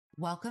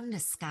Welcome to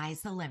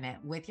Sky's the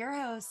Limit with your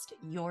host,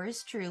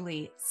 yours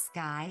truly,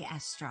 Sky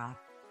Estroff.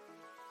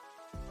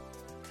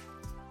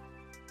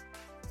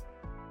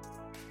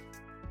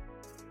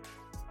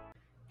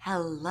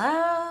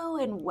 Hello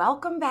and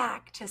welcome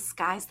back to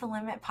Sky's the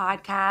Limit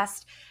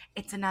podcast.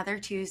 It's another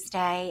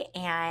Tuesday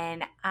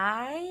and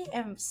I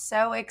am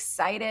so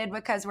excited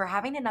because we're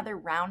having another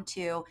round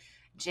 2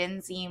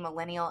 Gen Z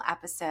Millennial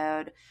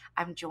episode.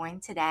 I'm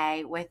joined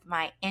today with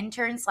my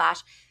intern /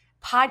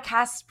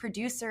 podcast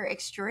producer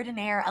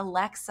extraordinaire,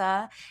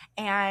 Alexa,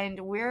 and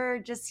we're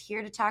just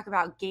here to talk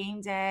about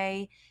game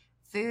day,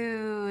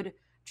 food,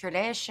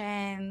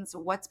 traditions,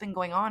 what's been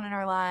going on in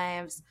our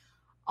lives,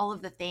 all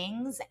of the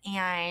things.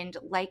 And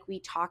like we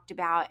talked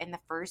about in the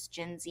first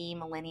Gen Z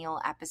Millennial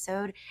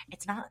episode,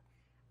 it's not,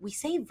 we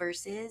say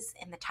versus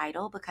in the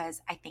title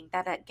because I think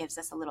that it gives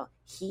us a little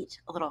heat,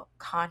 a little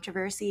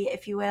controversy,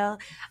 if you will,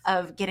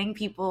 of getting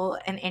people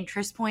an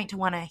interest point to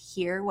want to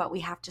hear what we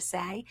have to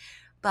say.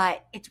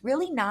 But it's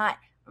really not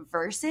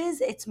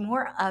versus, it's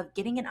more of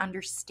getting an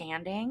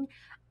understanding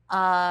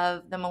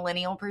of the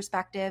millennial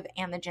perspective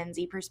and the Gen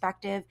Z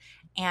perspective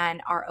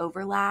and our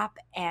overlap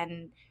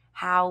and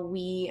how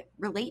we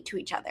relate to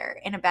each other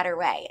in a better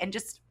way. And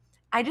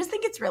I just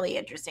think it's really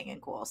interesting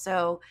and cool.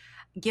 So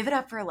give it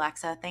up for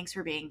Alexa. Thanks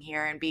for being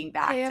here and being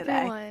back today. Hey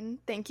everyone.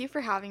 Thank you for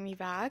having me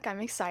back.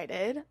 I'm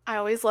excited. I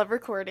always love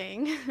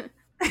recording.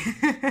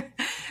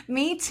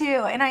 Me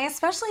too. And I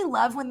especially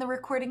love when the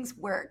recordings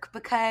work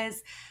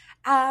because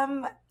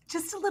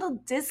just a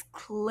little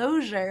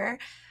disclosure,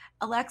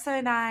 Alexa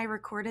and I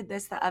recorded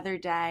this the other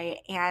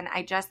day and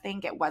I just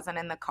think it wasn't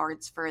in the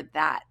cards for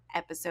that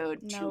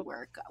episode to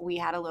work. We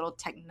had a little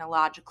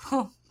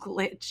technological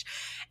glitch,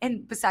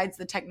 and besides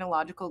the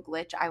technological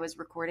glitch, I was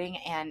recording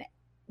and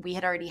we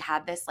had already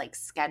had this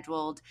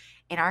scheduled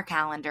in our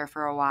calendar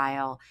for a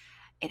while.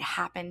 It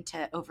happened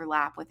to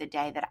overlap with a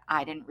day that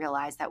I didn't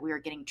realize that we were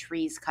getting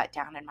trees cut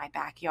down in my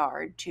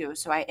backyard too.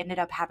 So I ended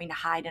up having to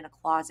hide in a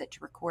closet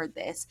to record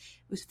this.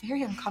 It was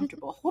very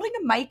uncomfortable. Holding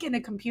a mic and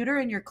a computer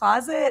in your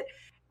closet,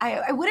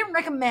 I wouldn't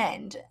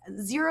recommend.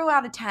 0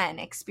 out of 10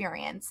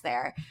 experience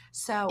there.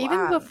 So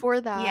even before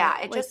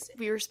that,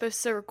 we were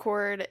supposed to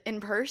record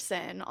in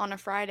person on a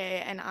Friday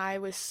and I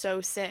was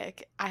so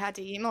sick. I had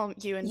to email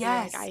you and be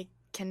like, I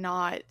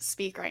cannot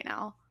speak right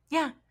now.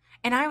 Yeah.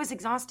 And I was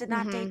exhausted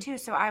that day too.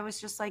 So I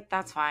was just like,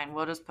 that's fine.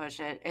 We'll just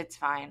push it. It's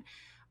fine.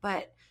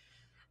 But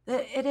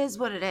it is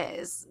what it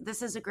is.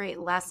 This is a great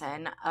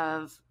lesson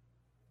of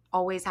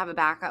always have a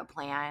backup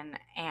plan.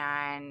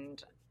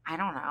 And I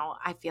don't know.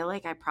 I feel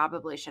like I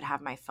probably should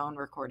have my phone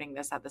recording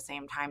this at the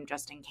same time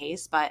just in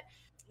case. But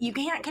you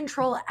can't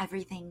control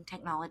everything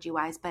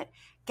technology-wise. But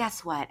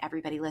guess what,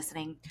 everybody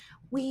listening?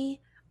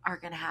 We are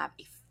going to have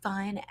a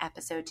fun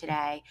episode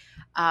today.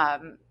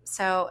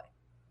 So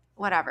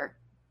whatever.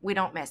 We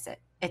don't miss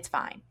it. It's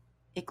fine.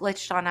 It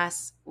glitched on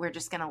us. We're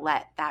just going to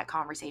let that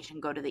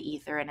conversation go to the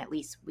ether, and at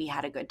least we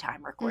had a good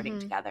time recording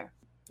together.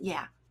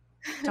 Yeah.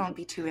 Don't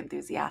be too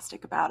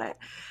enthusiastic about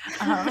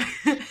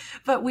it.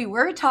 But we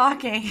were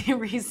talking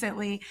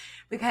recently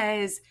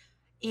because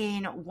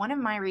in one of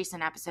my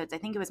recent episodes, I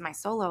think it was my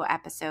solo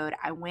episode,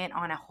 I went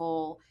on a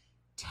whole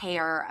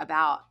tear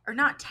about, or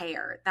not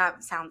tear,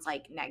 that sounds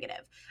like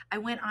negative. I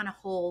went on a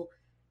whole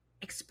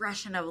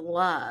expression of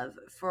love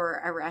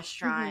for a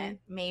restaurant,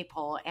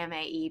 Maple,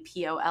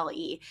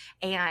 Maepole.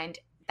 And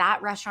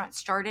that restaurant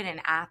started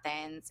in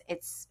Athens.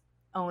 It's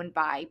owned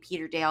by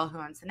Peter Dale, who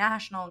owns the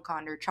National and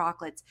Condor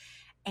Chocolates.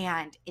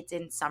 And it's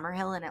in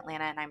Summerhill in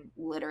Atlanta. And I'm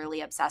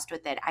literally obsessed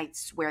with it. I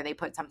swear they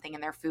put something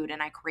in their food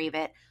and I crave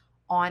it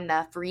on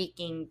the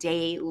freaking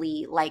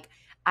daily.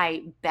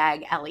 I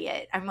beg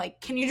Elliot. I'm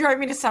like, can you drive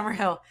me to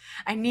Summerhill?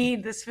 I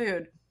need this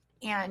food.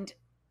 And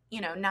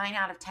 9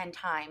 out of 10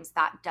 times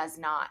that does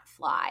not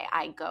fly.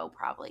 I go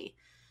probably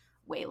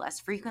way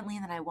less frequently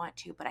than I want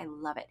to, but I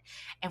love it.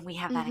 And we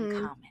have that in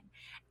common.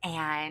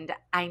 And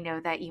I know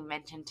that you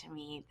mentioned to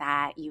me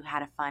that you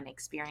had a fun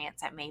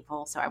experience at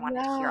Maple, so I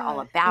wanted to hear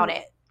all about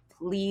it.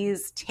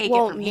 Please take it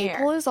from here.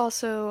 Maple is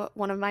also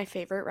one of my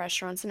favorite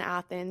restaurants in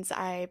Athens.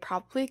 I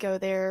probably go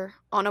there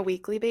on a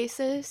weekly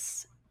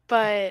basis,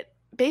 but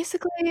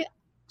basically,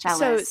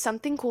 so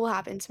something cool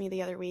happened to me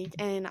the other week,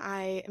 and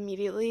I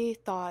immediately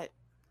thought,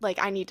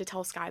 I need to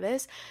tell Sky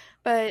this,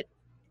 but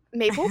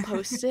Maple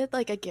posted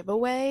a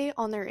giveaway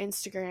on their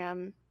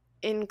Instagram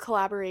in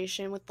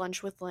collaboration with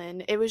Lunch with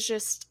Lynn. It was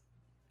just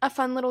a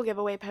fun little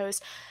giveaway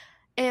post,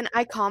 and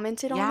I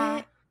commented on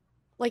it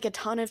a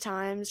ton of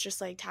times,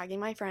 just tagging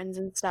my friends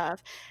and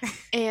stuff.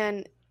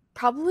 And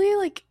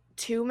probably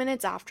 2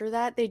 minutes after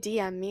that, they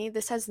DM me.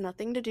 This has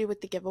nothing to do with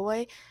the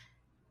giveaway,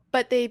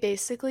 but they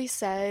basically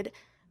said,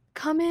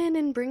 come in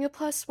and bring a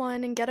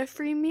 +1 and get a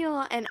free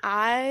meal. And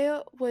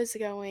I was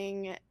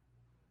going,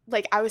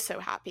 I was so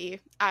happy.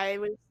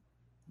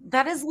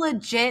 That is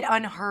legit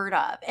unheard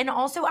of. And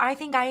also, I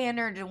think I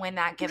entered to win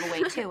that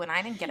giveaway too, and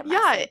I didn't get a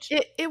message. Yeah,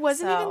 it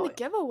wasn't even the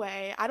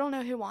giveaway. I don't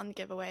know who won the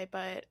giveaway,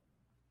 but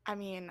I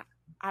mean,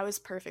 I was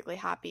perfectly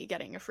happy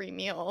getting a free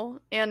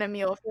meal and a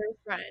meal for a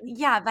friend.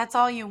 Yeah, that's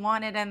all you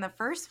wanted in the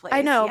first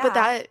I place, know,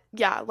 but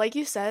yeah. like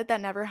you said, that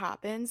never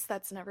happens.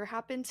 That's never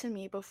happened to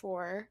me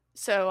before.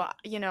 So,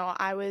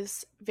 I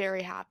was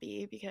very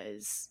happy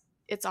because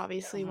it's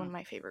obviously one Mhm. of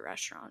my favorite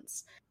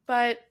restaurants.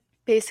 But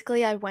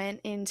basically, I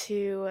went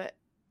into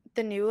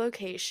the new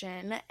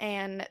location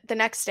and the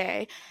next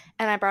day,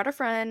 and I brought a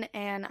friend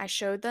and I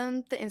showed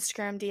them the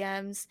Instagram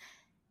DMs.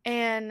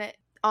 And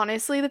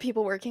honestly, the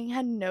people working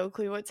had no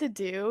clue what to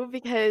do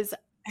because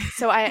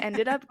so I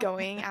ended up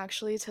going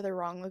actually to the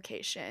wrong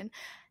location.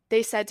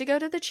 They said to go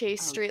to the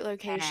Chase Oh, Street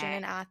location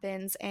in dang.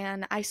 Athens,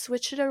 and I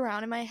switched it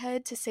around in my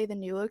head to say the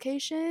new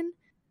location.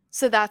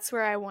 So that's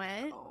where I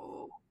went.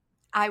 Oh,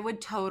 I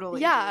would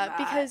totally do Yeah, that.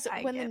 because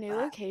I when the get new that.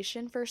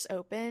 location first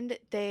opened,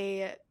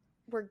 they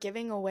were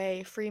giving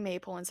away free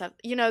maple and stuff.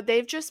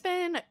 They've just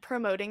been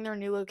promoting their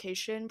new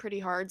location pretty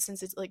hard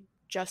since it's like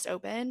just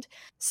opened.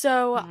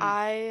 So Mhm.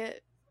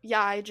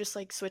 yeah, I just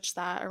like switched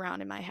that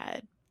around in my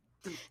head.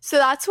 So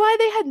that's why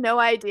they had no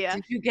idea.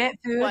 Did you get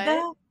food, What?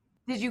 though?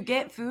 Did you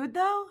get food,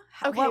 though?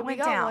 Okay, What we went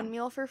got one down?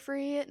 meal for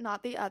free,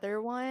 not the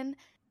other one,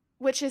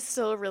 which is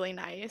still really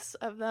nice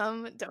of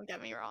them, don't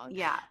get me wrong.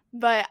 Yeah.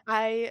 But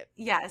I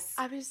Yes.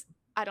 I was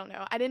I don't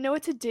know. I didn't know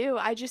what to do.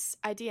 I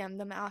DM'd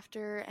them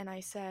after and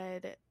I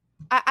said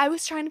I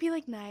was trying to be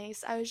like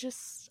nice. I was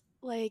just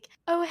like,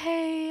 "Oh,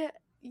 hey,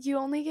 you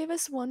only gave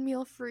us one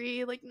meal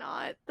free, like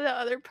not the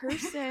other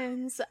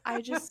person's.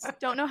 I just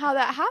don't know how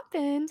that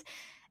happened."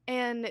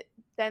 And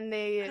then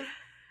they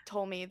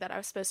told me that I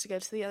was supposed to go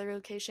to the other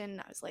location.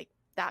 I was like,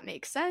 that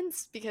makes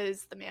sense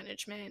because the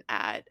management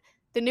at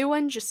the new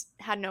one just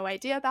had no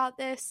idea about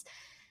this.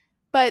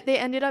 But they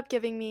ended up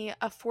giving me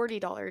a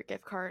 $40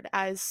 gift card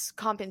as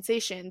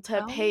compensation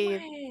to Oh pay,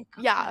 my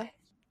yeah, god.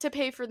 to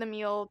pay for the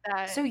meal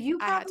that So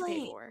I had to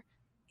pay for.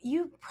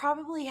 you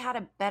probably had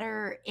a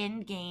better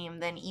end game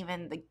than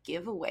even the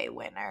giveaway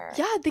winner.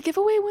 Yeah, the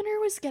giveaway winner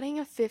was getting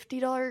a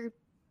 $50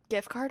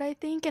 gift card, I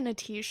think, and a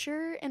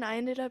t-shirt, and I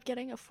ended up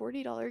getting a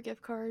 $40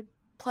 gift card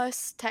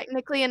plus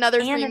technically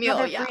another And free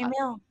meal. another free Yeah.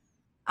 meal.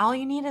 All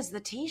you need is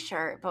the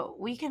t-shirt, but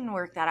we can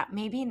work that out.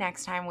 Maybe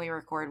next time we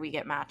record, we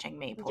get matching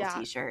maple Yeah,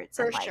 t-shirts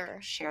for and like sure.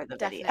 share the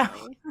video.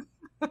 Definitely.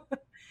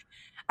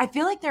 I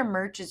feel like their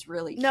merch is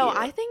really No, cute.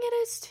 I think it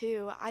is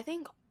too. I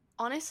think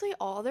honestly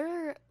all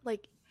their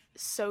like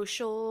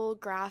social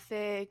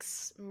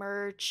graphics,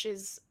 merch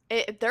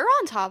they're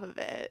on top of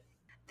it.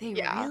 They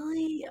Yeah.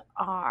 really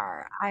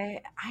are.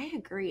 I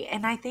agree.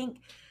 And I think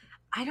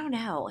I don't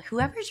know,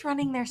 whoever's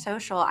running their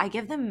social, I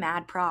give them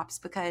mad props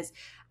because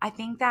I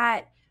think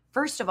that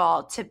first of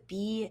all, to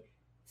be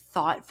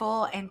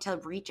thoughtful and to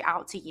reach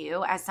out to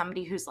you as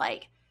somebody who's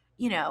like,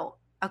 you know,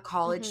 a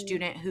college Mhm.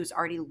 student who's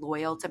already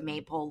loyal to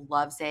Maple,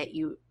 loves it.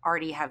 You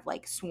already have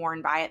like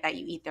sworn by it that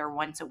you eat there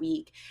once a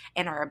week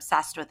and are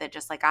obsessed with it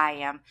just like I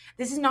am.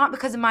 This is not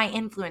because of my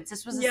influence.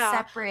 This was a Yeah.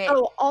 separate,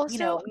 Oh,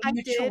 also, I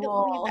did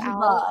leave mutual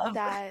out love.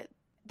 that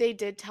they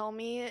did tell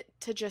me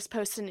to just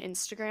post an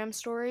Instagram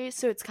story,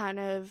 so it's kind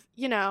of,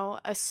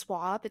 a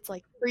swap. It's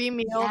like free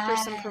meal for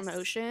some Yes.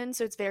 promotion,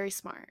 so it's very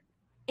smart.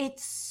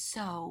 It's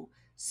so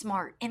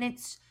smart. And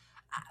it's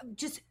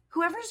just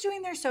whoever's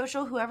doing their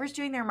social, whoever's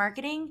doing their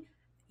marketing,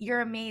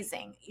 you're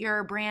amazing.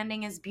 Your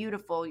branding is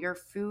beautiful. Your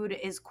food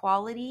is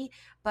quality,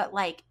 but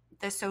like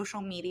the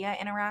social media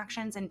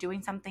interactions and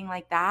doing something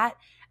like that,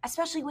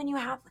 especially when you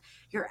have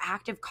your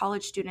active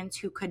college students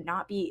who could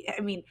not be,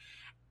 I mean,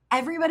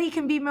 everybody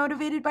can be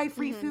motivated by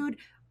free Mhm. food,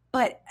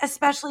 but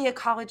especially a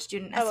college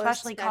student, Oh,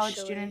 especially college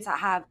students especially. that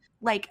have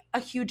like a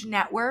huge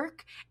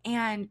network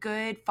and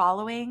good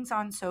followings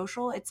on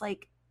social. It's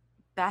like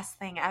best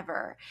thing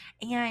ever.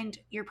 And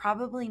you're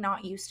probably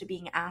not used to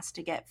being asked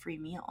to get free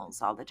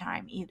meals all the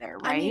time either,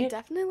 I mean, right?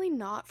 definitely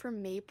not for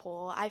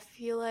Maple. I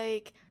feel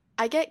like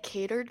I get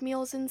catered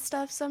meals and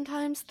stuff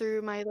sometimes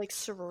through my like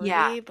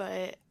Yeah. sorority,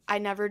 but I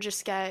never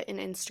just get an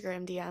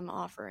Instagram DM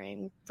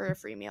offering for a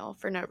free meal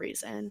for no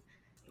reason.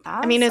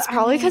 I mean, That's, it's I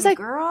probably because mean, I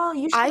girl,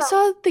 you should I have.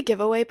 saw the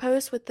giveaway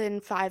post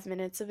within 5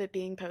 minutes of it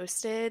being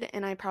posted,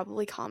 and I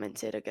probably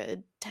commented a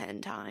good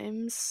 10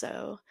 times.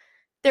 So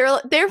they're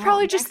Well,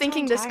 probably just next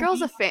thinking time, this tag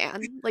girl's me. a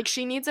fan, like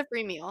she needs a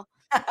free meal.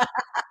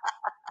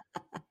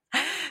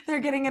 They're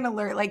getting an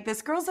alert like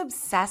this girl's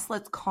obsessed.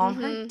 Let's calm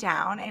her Mhm.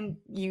 down and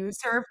use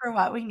her for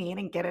what we need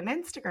and get an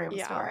Instagram Yeah.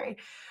 story.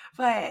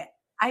 But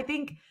I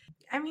think,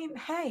 I mean,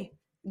 hey,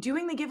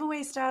 doing the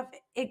giveaway stuff,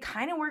 it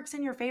kind of works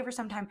in your favor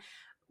sometimes.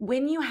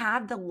 When you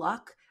have the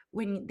luck,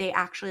 when they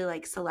actually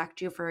like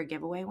select you for a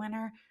giveaway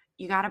winner,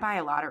 you got to buy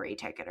a lottery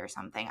ticket or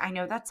something. I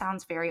know that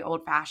sounds very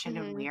old fashioned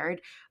and Mhm.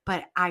 weird,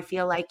 but I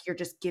feel like you're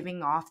just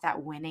giving off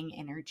that winning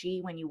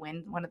energy when you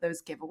win one of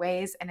those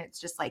giveaways. And it's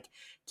just like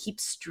keep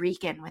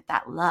streaking with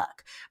that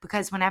luck.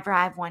 Because whenever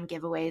I've won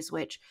giveaways,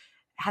 which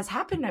has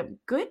happened a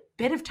good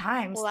bit of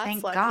Well, times,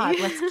 that's thank lucky. God,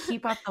 let's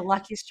keep up the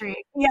lucky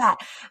streak. Yeah.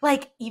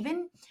 Like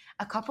even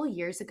a couple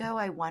years ago,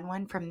 I won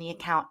one from the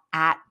account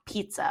at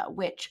Pizza,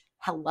 which,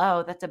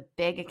 hello, that's a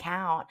big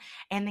account.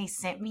 And they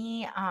sent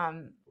me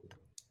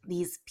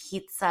these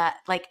pizza,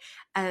 like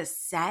a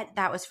set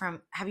that was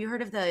from, have you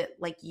heard of the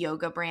like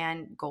yoga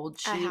brand Gold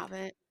I Sheep?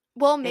 haven't.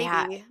 Well, They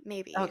had, maybe.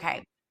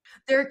 okay.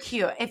 They're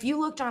cute. If you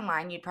looked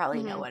online, you'd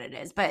probably know Mhm. what it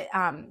is. But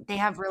they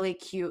have really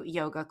cute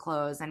yoga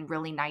clothes and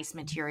really nice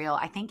material.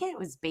 I think it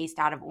was based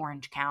out of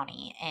Orange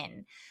County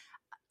in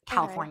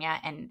Okay. California.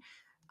 And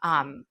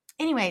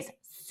anyways,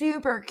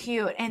 super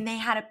cute. And they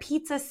had a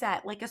pizza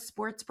set, like a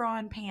sports bra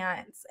and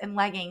pants and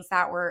leggings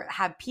that were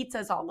had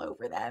pizzas all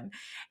over them.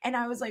 And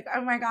I was like,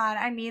 oh my God,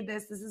 I need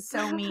this. This is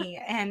so me.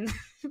 And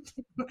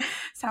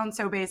sounds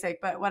so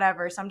basic, but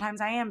whatever.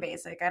 Sometimes I am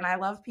basic and I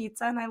love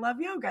pizza and I love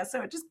yoga.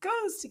 So it just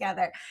goes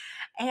together.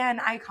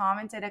 And I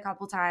commented a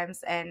couple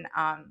times and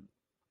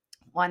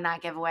won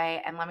that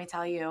giveaway. And let me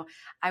tell you,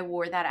 I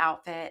wore that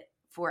outfit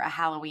for a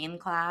Halloween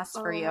class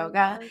for Oh my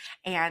yoga, gosh.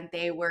 and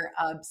they were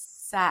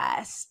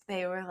obsessed.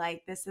 They were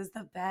like, this is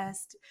the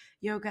best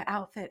yoga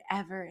outfit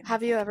ever. And I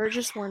Have was you like, ever I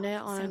just worn know, it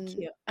it's so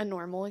on cute. a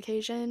normal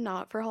occasion,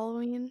 not for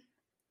Halloween?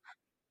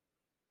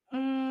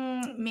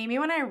 Maybe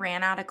when I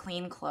ran out of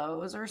clean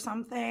clothes or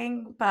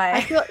something,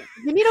 I but feel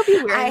you need to be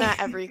wearing I that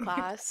every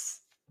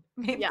class.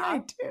 maybe I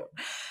Yeah. do.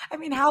 I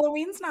mean,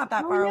 Halloween's not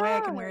that Oh, far away.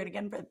 I can yeah. wear it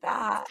again for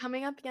It's that.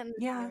 coming up again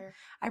this Yeah, year.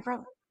 I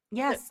probably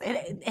The yes,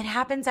 it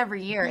happens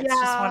every year. It's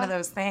just one Yeah. of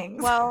those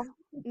things. Well,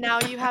 now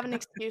you have an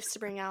excuse to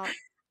bring out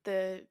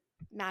the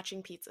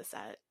matching pizza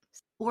set.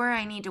 Or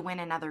I need to win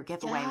another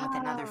giveaway with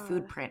another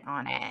food Yeah. print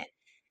on it,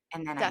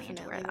 and then I need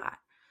to wear Definitely. that.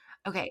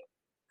 Okay,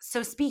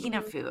 so speaking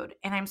of Mhm. food,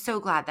 and I'm so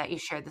glad that you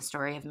shared the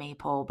story of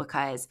Maypole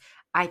because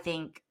I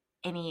think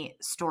any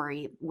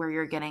story where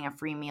you're getting a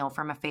free meal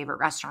from a favorite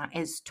restaurant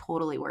is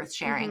totally worth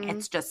sharing.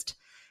 Mhm.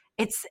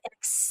 It's an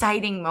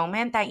exciting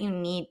moment that you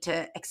need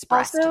to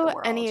express to the Also,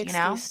 any world, you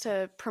know? excuse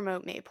to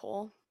promote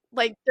Maple.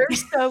 Like, they're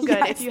so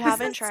good. If Yes, you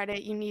haven't tried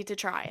it, you need to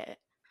try it.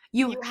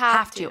 you You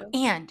have have to, to.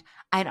 and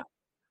I don't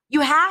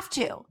you have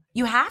to.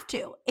 You have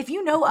to. If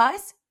you know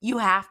us, you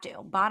have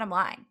to. Bottom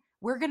line.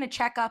 We're going to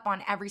check up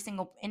on every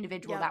single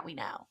individual Yep. that we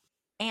know.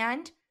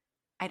 And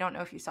I don't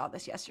know if you saw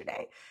this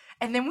yesterday.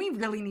 And then we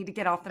really need to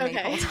get off the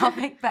Maypole Okay.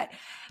 topic, but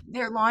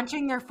they're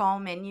launching their fall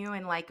menu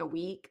in like a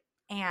week.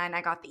 And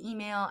I got the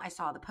email. I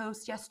saw the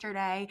post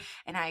yesterday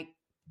and I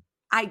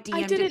I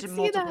DM'd it didn't to see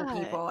multiple that.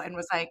 people and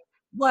was like,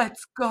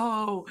 let's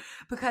go.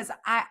 Because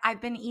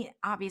I've been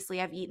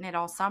obviously I've eaten it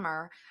all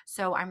summer.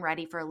 So I'm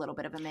ready for a little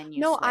bit of a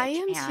menu No, I switch.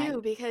 am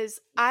too And because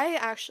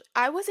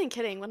I wasn't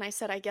kidding when I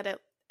said I get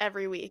it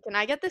every week, and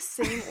I get the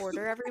same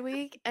order every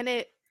week, and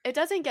it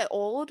doesn't get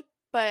old,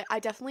 but I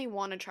definitely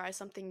wanna try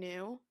something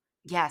new.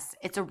 yes,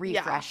 it's a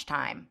Yeah, refresh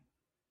time.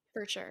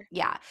 for sure.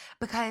 Yeah,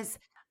 because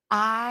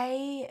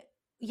I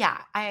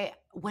yeah, I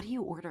what do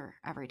you order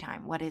every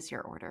time? What is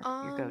your order,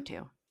 your Um,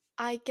 go-to?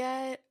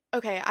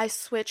 I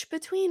switch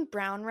between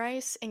brown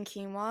rice and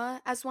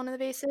quinoa as one of the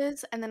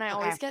bases, and then I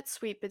Okay. always get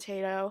sweet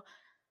potato.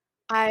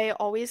 I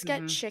always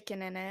get Mhm.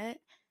 chicken in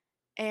it,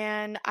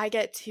 and I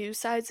get 2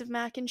 sides of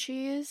mac and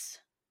cheese.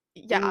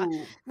 Yeah,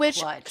 Ooh,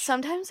 which clutch.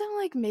 sometimes I'm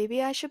like,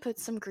 "Maybe I should put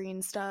some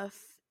green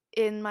stuff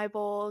in my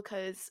bowl,"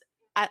 'cause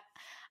I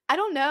I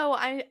don't know,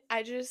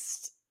 I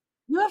just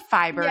You have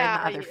fiber in yeah,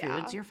 the other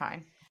foods, yeah. you're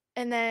fine.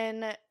 And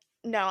then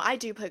no, I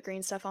do put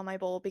green stuff on my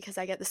bowl because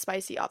I get the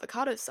spicy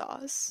avocado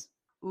sauce.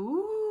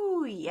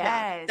 Ooh,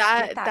 Yeah, yes,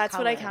 get that that's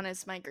what I count color.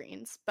 as my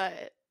greens,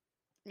 but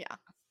yeah,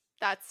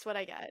 that's what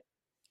I get.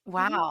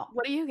 Mhm. Wow.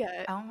 What do you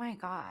get? Oh my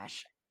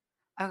gosh.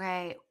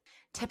 Okay.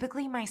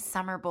 Typically my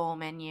summer bowl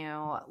menu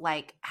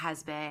like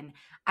has been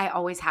I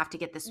always have to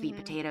get the sweet Mhm.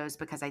 potatoes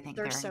because I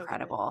think They're they're so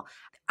good. incredible.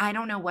 I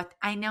don't know what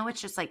I know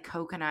it's just like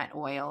coconut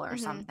oil or Mhm.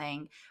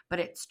 something, but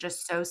it's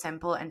just so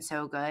simple and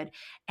so good.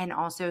 And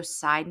also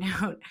side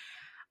note,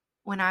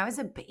 when I was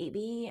a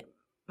baby,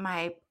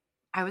 my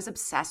I was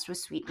obsessed with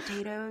sweet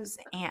potatoes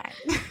and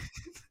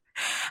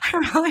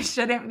I really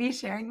shouldn't be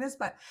sharing this,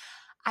 but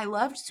I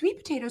loved sweet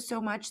potatoes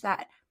so much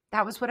that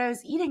that was what I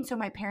was eating. So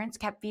my parents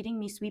kept feeding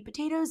me sweet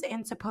potatoes,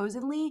 and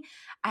supposedly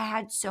I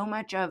had so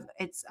much of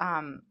it's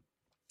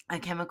a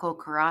chemical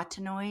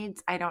carotenoids.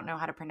 I don't know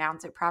how to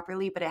pronounce it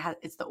properly, but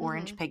it's the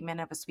orange Mhm. pigment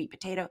of a sweet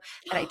potato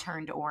that I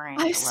turned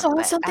orange I a little saw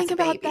bit as something a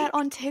about that baby.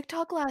 on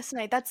TikTok last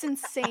night. That's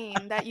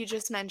insane that you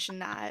just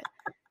mentioned that.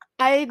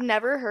 I'd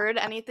never heard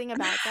anything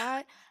about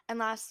that, and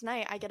last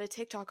night I get a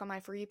TikTok on my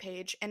For You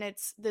page, and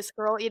it's this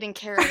girl eating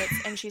carrots,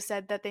 and she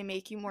said that they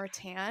make you more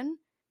tan,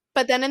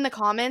 but then in the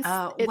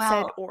comments, it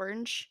said Well,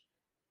 orange.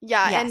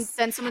 Yeah, and yes.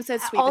 then someone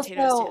said sweet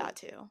potatoes do Also, that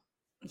too.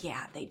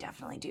 yeah, they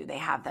definitely do. They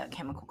have that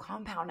chemical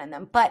compound in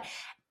them. But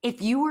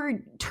if you were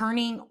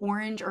turning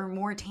orange or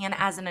more tan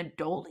as an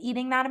adult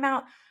eating that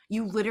amount,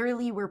 you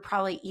literally were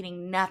probably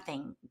eating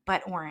nothing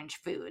but orange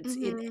foods.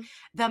 Mhm.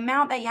 The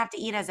amount that you have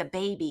to eat as a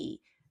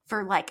baby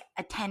for like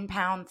a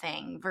 10-pound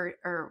thing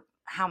or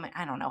how many,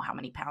 I don't know how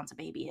many pounds a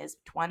baby is,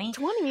 20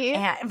 20?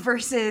 and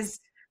versus,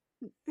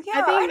 yeah,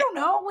 I I think don't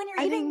know. When you're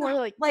I think eating more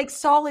like like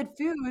solid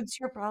foods,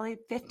 you're probably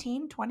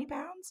 15, 20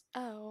 pounds.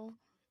 oh.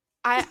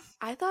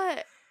 I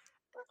thought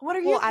What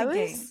are well, you I thinking?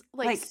 was,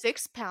 like, Like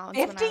 6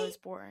 pounds when 50? I was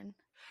born.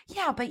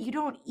 Yeah, but you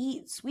don't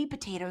eat sweet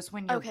potatoes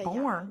when you're Okay,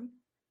 yeah. born.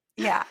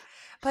 Yeah,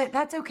 but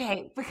that's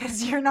okay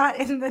because you're not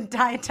in the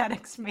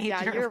dietetics Yeah,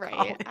 major you're of right.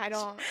 college I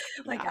don't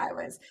like yeah. I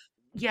was.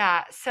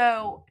 Yeah,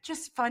 so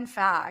just fun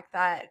fact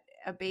that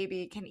a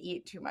baby can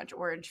eat too much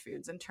orange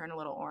foods and turn a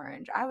little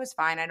orange. I was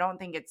fine. I don't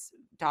think it's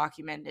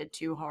documented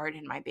too hard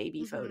in my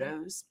baby Mhm.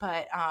 photos,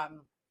 but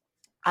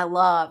I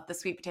love the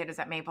sweet potatoes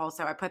at Maple,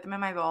 so I put them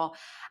in my bowl.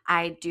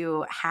 I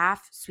do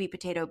half sweet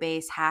potato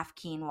base, half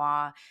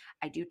quinoa.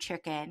 I do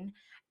chicken,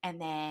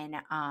 and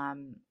then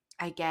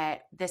I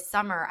get this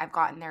summer. I've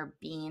gotten their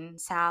bean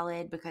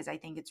salad because I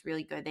think it's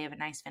really good. They have a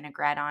nice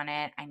vinaigrette on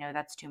it. I know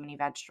that's too many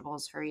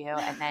vegetables for you,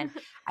 and then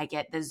I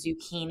get the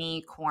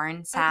zucchini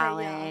corn Okay, yeah.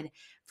 salad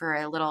for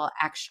a little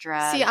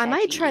See, extra I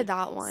might try veggie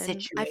that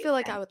one. I feel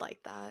like I situation. would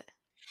like that.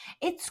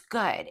 It's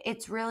good.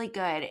 It's really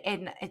good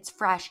and it's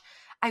fresh.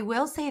 I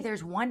will say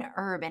there's one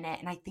herb in it,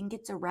 and I think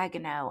it's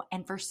oregano.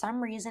 And for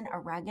some reason,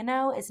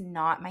 oregano is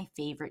not my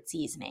favorite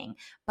seasoning,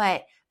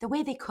 but the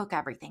way they cook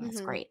everything is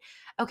Mhm. great.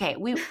 Okay,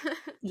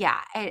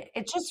 yeah,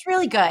 it's just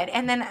really good.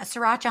 And then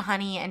sriracha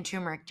honey and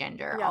turmeric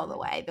ginger all Yeah. the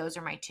way. Those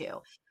are my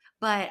two.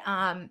 But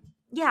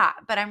yeah,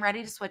 but I'm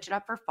ready to switch it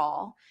up for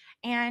fall.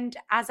 And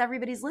as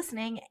everybody's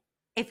listening,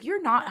 if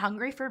you're not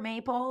hungry for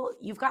maple,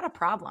 you've got a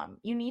problem.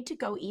 You need to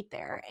go eat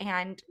there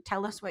and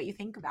tell us what you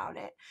think about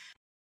it.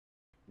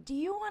 Do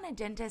you want a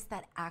dentist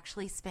that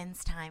actually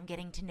spends time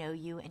getting to know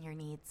you and your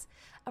needs?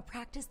 A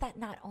practice that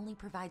not only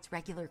provides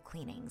regular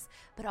cleanings,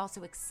 but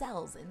also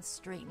excels in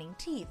straightening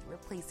teeth,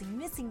 replacing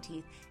missing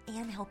teeth,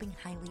 and helping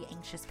highly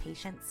anxious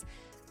patients?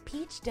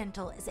 Peach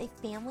Dental is a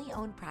family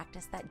owned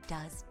practice that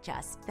does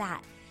just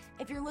that.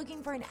 If you're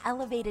looking for an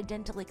elevated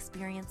dental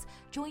experience,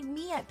 join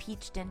me at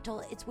Peach Dental.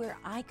 It's where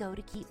I go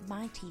to keep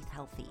my teeth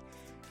healthy.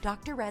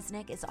 Dr.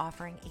 Resnick is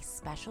offering a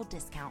special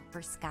discount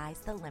for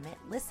Sky's the Limit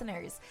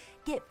listeners.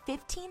 Get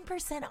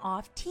 15%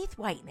 off teeth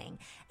whitening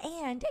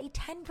and a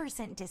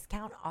 10%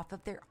 discount off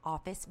of their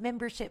office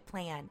membership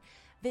plan.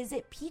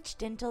 Visit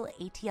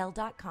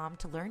peachdentalatl.com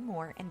to learn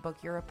more and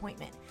book your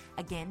appointment.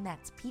 Again,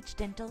 that's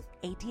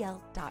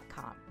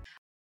peachdentalatl.com.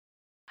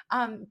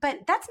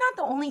 But that's not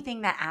the only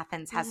thing that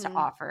Athens has to Mhm.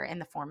 offer in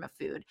the form of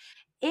food.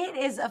 It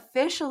is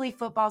officially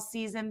football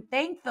season.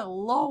 Thank the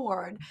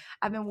Lord.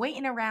 I've been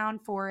waiting around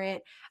for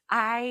it.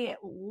 I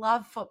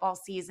love football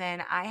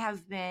season. I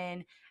have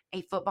been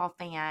a football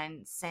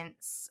fan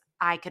since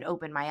I could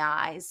open my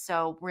eyes.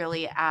 So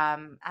really,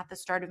 at the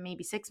start of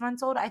maybe 6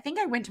 months old, I think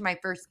I went to my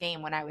first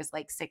game when I was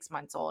like 6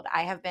 months old.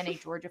 I have been a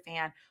Georgia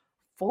fan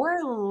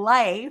for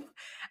life.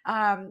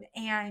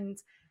 And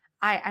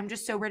I'm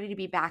just so ready to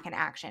be back in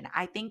action.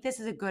 I think this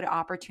is a good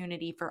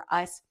opportunity for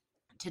us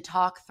to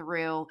talk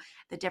through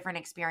the different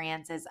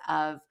experiences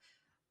of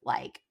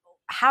like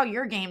how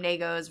your game day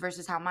goes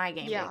versus how my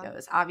game day Yeah.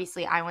 goes.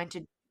 Obviously, I went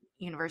to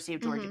University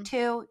of Georgia Mhm.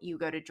 too. You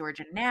go to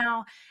Georgia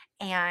now,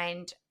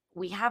 and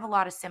we have a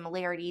lot of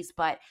similarities,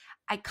 but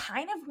I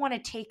kind of want to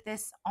take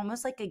this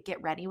almost like a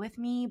get ready with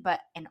me,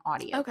 but an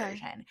audio Okay.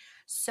 version.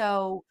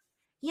 So,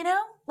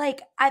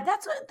 like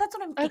that's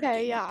what I'm Okay,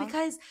 thinking yeah.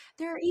 because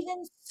there are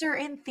even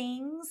certain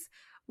things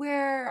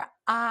where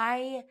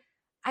I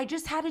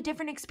just had a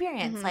different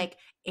experience. Mhm. Like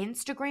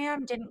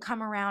Instagram didn't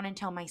come around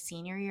until my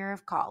senior year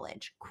of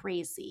college.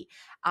 Crazy.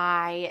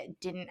 I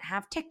didn't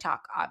have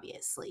TikTok,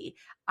 obviously.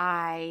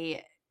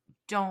 I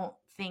don't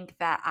think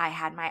that I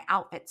had my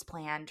outfits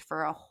planned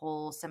for a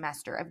whole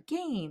semester of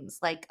games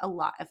like a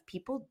lot of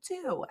people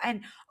do.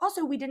 And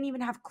also, we didn't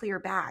even have clear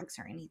bags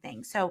or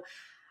anything. So,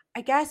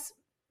 I guess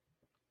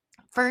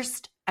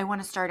first, I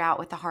want to start out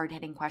with the hard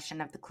hitting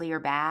question of the clear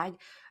bag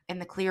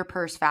and the clear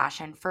purse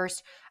fashion.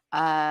 First,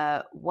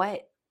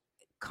 what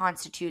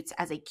constitutes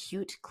as a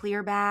cute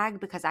clear bag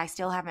because I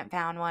still haven't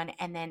found one.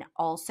 And then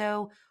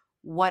also,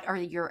 what are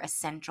your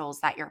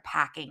essentials that you're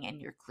packing in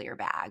your clear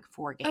bag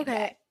for game Okay.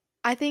 day?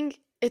 I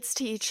think it's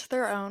to each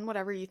their own,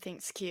 whatever you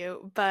think's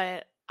cute,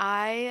 but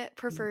I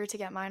prefer to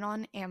get mine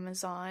on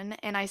Amazon,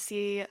 and I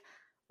see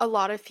a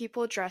lot of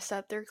people dress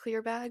up their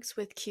clear bags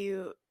with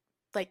cute,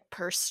 like,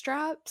 purse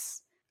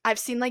straps. I've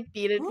seen, like,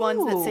 beaded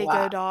ones that Ooh. say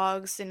 "Go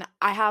Dogs," and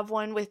I have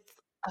one with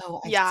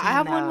Oh, I've yeah, I seen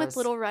have one with those.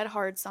 little red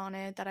hearts on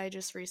it that I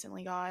just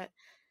recently got.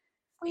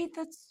 Wait,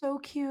 that's so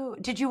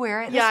cute. Did you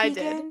wear it Yeah, this I did.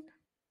 weekend?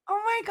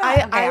 Oh my I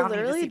god. Okay, I I'll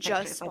need to literally see pictures.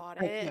 just That's bought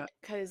so it cute.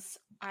 because 'cause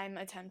I'm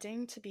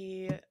attempting to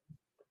be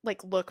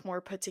like, look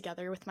more put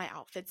together with my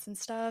outfits and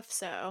stuff,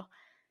 so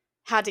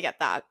had to get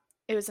that.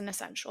 It was an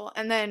essential.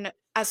 And then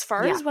as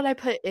far Yeah, as what I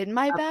put in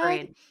my bag,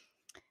 agreed.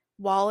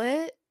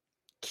 wallet,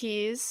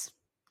 keys,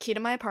 key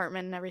to my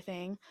apartment and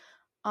everything,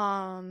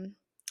 um,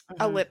 a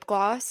Mhm, lip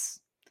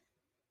gloss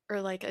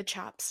or, like, a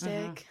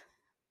mhm. chapstick,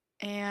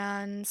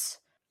 and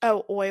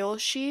oh, oil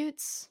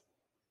sheets.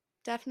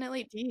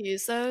 Definitely. Do you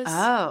use those?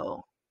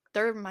 Oh,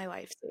 They're my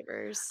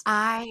lifesavers.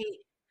 I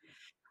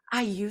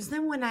I use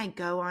them when I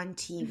go on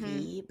Mhm.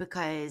 TV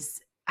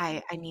because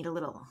I need a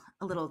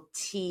little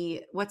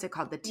tea what's it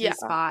called? The T Yeah.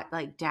 spot,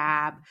 like,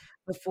 dab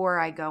before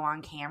I go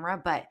on camera,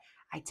 but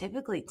I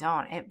typically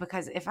don't.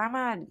 Because if I'm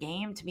at a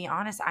game, to be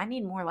honest, I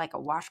need more like a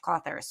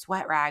washcloth or a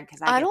sweat rag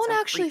because I I get don't so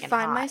actually freaking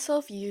find hot.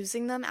 myself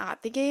using them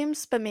at the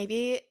games, but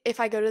maybe if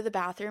I go to the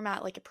bathroom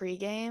at, like, a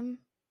pregame,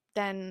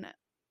 then,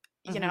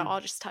 Hmm.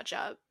 I'll just touch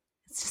up.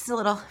 It's just a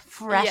little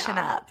freshen Yeah.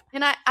 up.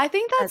 And I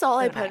think that's That's all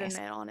I so put in nice.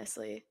 it,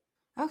 honestly.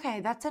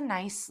 Okay, that's a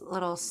nice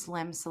little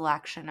slim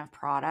selection of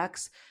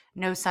products.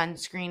 No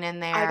sunscreen in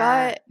I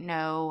got there.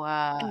 No,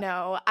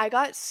 No, I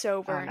got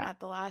so oh burnt no. at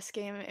the last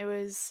game. It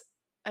was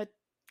a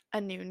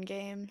a noon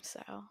game,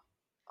 so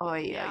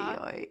Oy, oy, yeah.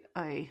 oy,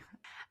 oy.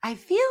 I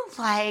feel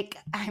like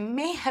I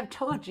may have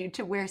told you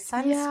to wear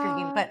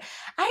sunscreen, Yeah. but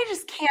I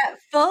just can't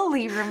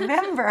fully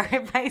remember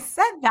if I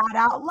said that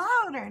out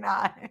loud or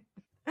not.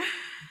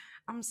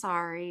 I'm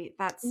sorry.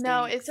 That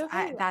No, it's stinks.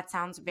 okay. That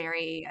sounds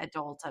very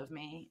adult of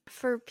me.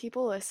 For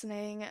people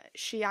listening,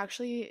 she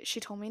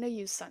told me to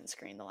use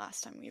sunscreen the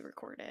last time we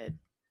recorded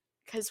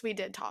because we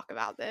did talk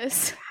about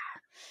this.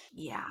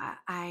 Yeah,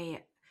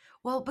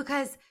 well,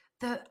 because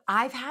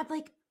I've had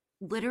like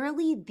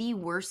literally the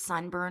worst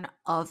sunburn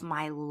of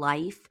my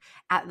life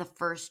at the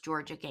first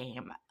Georgia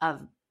game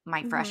of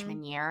my Mhm.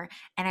 freshman year,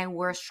 and I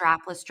wore a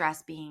strapless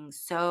dress being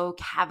so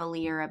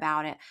cavalier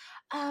about it.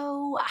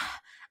 Oh,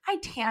 I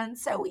tan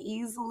so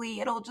easily.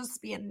 It'll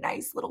just be a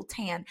nice little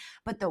tan.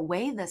 But the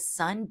way the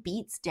sun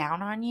beats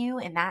down on you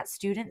in that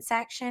student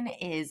section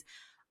is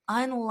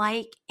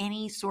unlike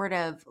any sort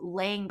of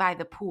laying by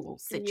the pool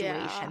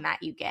Yeah. situation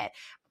that you get.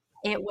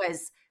 It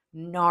was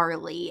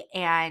gnarly,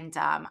 and,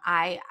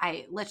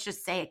 I let's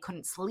just say I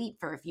couldn't sleep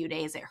for a few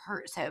days, it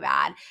hurt so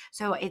bad.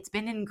 So it's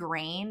been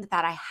ingrained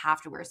that I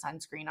have to wear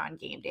sunscreen on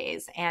game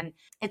days, and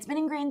it's been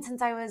ingrained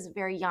since I was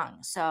very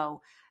young,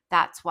 so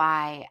that's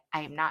why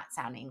I am not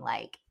sounding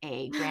like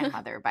a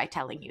grandmother by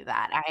telling you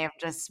that. I am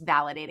just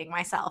validating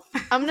myself.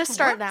 I'm gonna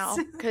start Whoops.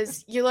 now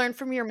because you learn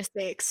from your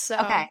mistakes, so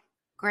Okay,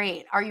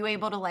 great. Are you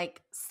able to,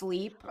 like,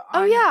 sleep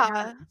Oh, on your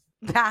yeah.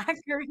 back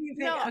or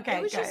anything? No, it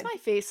Okay, was just good. my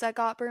face that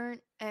got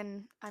burnt,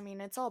 and, I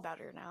mean, it's all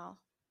better now.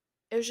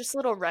 It was just a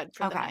little red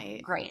for the Okay,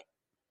 night. great.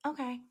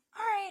 Okay.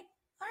 All right.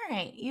 All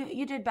right.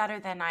 You did better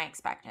than I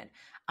expected.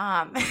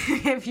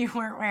 If you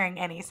weren't wearing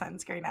any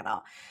sunscreen at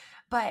all.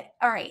 But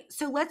all right,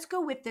 so let's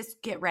go with this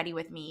get ready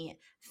with me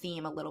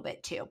theme a little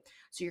bit too.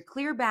 So your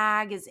clear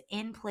bag is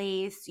in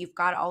place. You've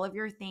got all of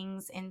your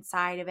things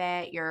inside of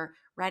it. You're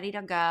ready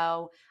to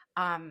go.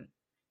 Um,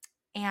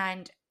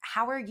 and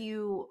how are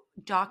you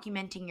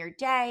documenting your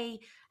day?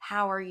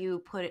 How are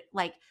you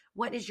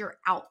what is your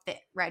outfit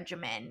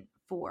regimen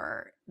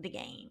for the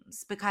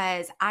games?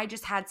 Because I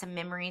just had some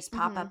memories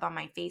pop Mhm. up on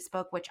my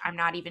Facebook, which I'm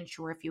not even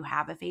sure if you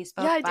have a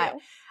Yeah, Facebook, I but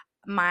do.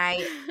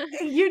 my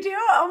you do?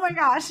 Oh my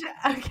gosh.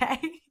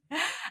 Okay.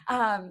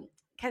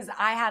 Cuz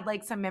I had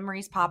like some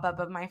memories pop up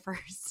of my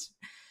first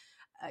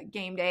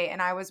game day,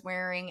 and I was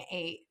wearing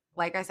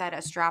like I said, a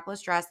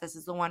strapless dress. This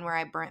is the one where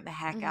I burnt the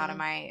heck out of Mhm.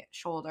 my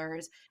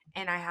shoulders,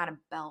 and I had a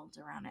belt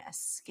around it, a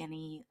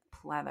skinny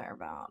pleather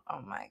belt.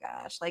 Oh my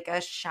gosh, like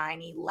a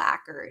shiny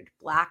lacquered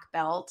black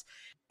belt.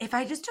 If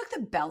I just took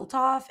the belt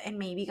off and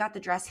maybe got the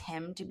dress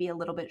hem to be a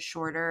little bit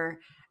shorter,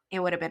 it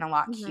would have been a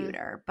lot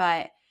Mhm. cuter.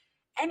 But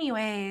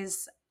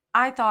anyways,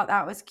 I thought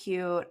that was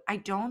cute. I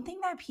don't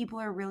think that people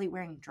are really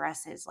wearing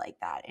dresses like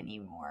that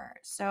anymore.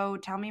 So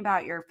tell me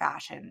about your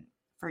fashion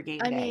for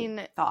game I day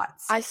mean,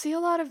 thoughts. I see a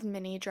lot of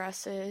mini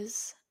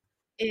dresses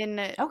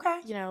in,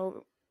 Okay. you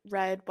know,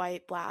 red,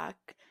 white,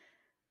 black.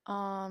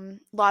 A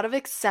lot of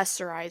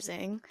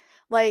accessorizing.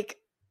 Like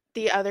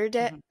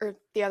Mhm.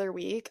 the other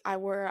week, I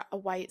wore a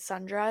white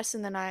sundress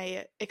and then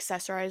I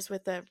accessorized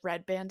with a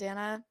red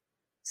bandana.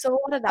 So a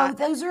lot of Oh, that.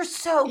 those are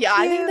so Yeah,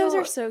 I think those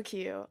are cute. so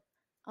cute.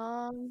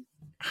 Um,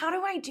 How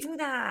do I do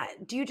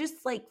that? Do you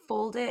just like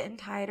fold it and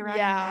tie it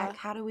around your neck? yeah.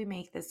 How do we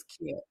make this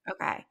cute?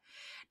 Okay.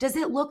 Does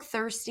it look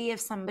thirsty if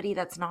somebody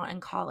that's not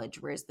in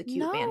college wears the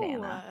cute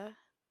bandana?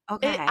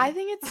 No. I Okay.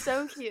 think it's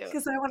so cute.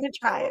 Because I want to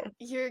try it.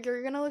 You're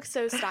gonna look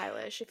so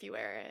stylish if you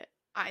wear it,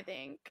 I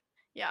think.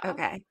 Yeah.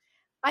 Okay.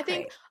 I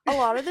think Great. a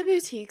lot of the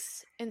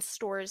boutiques and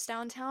stores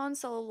downtown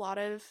sell a lot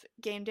of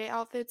game day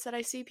outfits that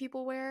I see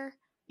people wear.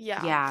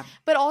 Yeah. Yeah.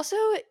 But also,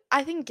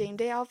 I think game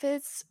day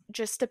outfits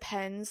just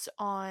depends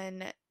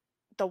on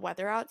the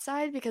weather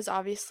outside because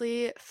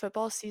obviously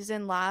football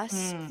season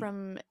lasts Mm,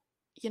 from,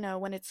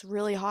 when it's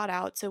really hot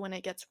out to when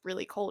it gets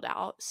really cold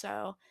out.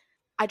 So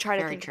I try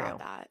to very think about true.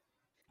 that.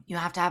 You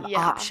have to have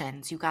Yeah.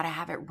 options. You gotta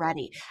have it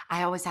ready.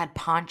 I always had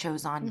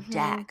ponchos on Mhm.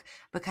 deck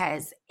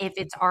because if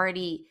it's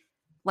already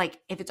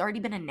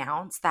been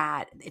announced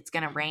that it's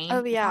gonna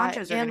Oh, rain, the yeah,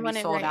 ponchos are and gonna be when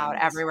it sold out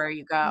rains. everywhere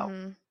you go.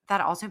 Mhm.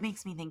 That also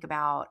makes me think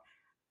about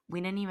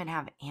we didn't even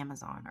have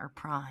Amazon or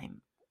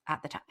Prime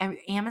at the time.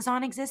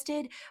 Amazon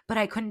existed, but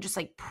I couldn't just,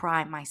 like,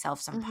 prime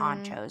myself some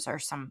Mhm. ponchos or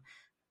some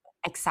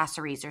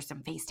accessories or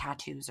some face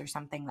tattoos or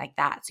something like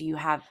that, so you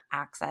have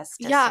access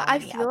to Yeah, so I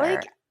many feel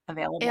like other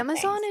available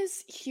Amazon things.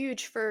 is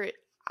huge for,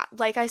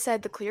 like I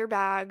said, the clear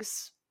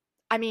bags.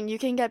 I mean, you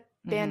can get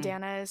Mhm.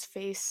 bandanas,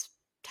 face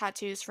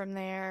tattoos from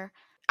there.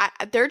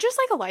 They're just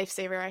like a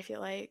lifesaver, I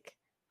feel like.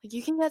 Like,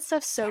 you can get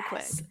stuff so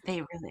Yes, quick.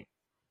 they really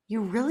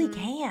You really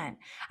Mhm. can.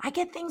 I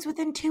get things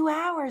within 2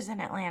 hours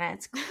in Atlanta.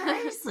 It's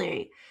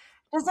crazy.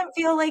 Doesn't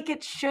feel like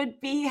it should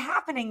be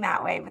happening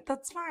that way, but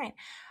that's fine.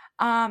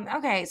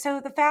 Okay, so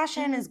the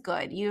fashion Mhm. is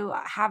good. You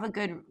have a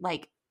good,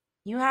 like,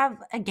 you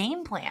have a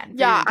game plan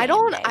for Yeah, your I game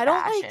don't day I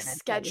don't, like, fashion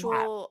is what you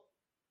have. schedule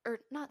or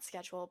not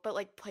schedule, but,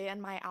 like, plan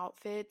my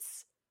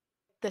outfits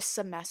the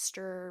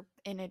semester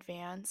in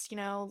advance, you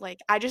know? Like,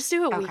 I just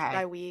do it week Okay.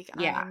 by week.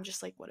 Yeah. I'm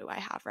just like, "What do I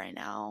have right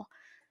now?"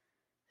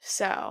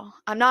 So,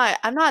 I'm not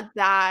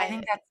I that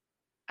think that's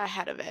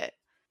ahead of it.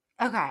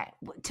 okay.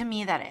 To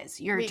me, that is.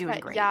 You're Week doing by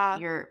great. yeah.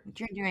 You're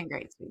doing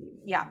great, sweetie.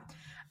 Yeah.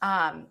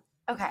 Um,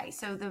 okay,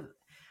 so the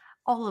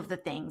all of the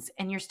things,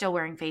 and you're still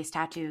wearing face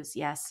tattoos,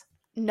 yes?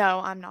 No,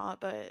 I'm not,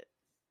 but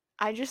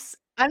I'm just,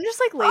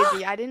 like, Ah!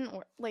 lazy. I didn't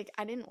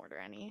order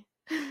any.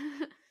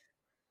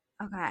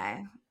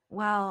 Okay.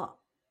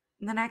 Well,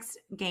 the next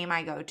game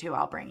I go to,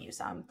 I'll bring you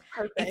some.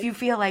 If Perfect. you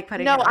feel like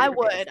putting No, it on I your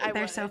face. would, I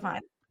They're so would.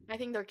 fun. I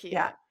think they're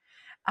Yeah. cute.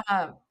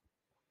 Um,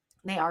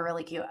 they are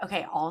really cute.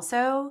 Okay,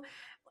 also,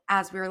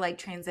 as we were like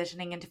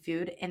transitioning into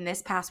food, in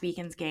this past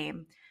weekend's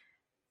game,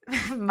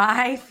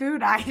 my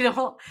food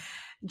idol,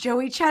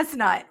 Joey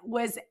Chestnut,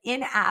 was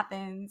in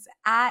Athens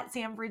at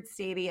Sanford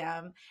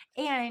Stadium.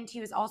 And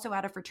he was also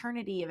at a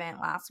fraternity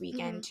event last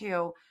weekend, Mhm.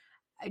 too.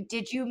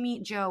 Did you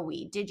meet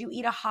Joey? Did you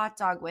eat a hot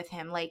dog with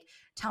him? Like,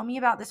 tell me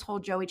about this whole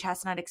Joey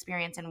Chestnut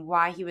experience and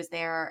why he was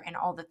there and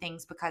all the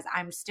things, because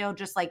I'm still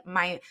just like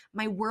my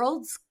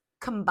worlds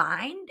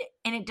combined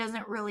and it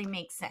doesn't really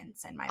make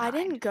sense in my I mind.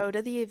 didn't go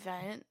to the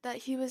event that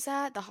he was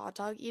at, the hot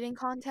dog eating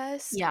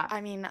contest. Yeah.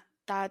 I mean,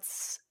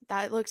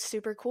 that looks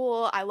super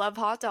cool. I love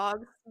hot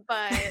dogs,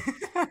 but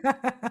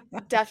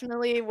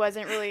definitely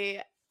wasn't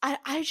really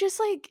I just,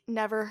 like,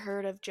 never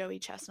heard of Joey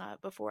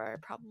Chestnut before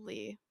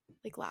probably,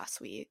 like,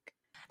 last week.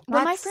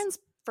 When my That's friends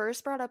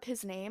first brought up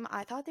his name,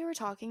 I thought they were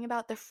talking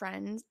about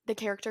the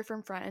character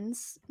from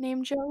Friends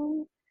named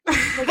Joey.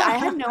 Like, I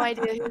had no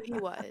idea who he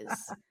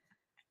was.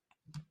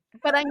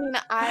 But I mean,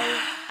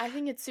 I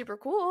think it's super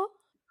cool,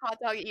 hot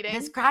dog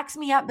This eating. cracks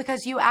me up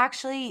because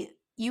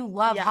you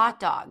love Yeah, hot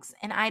dogs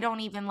and I don't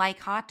even like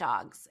hot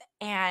dogs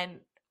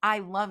and I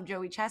love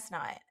Joey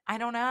Chestnut. I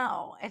don't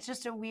know.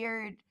 It's a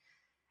weird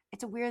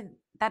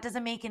that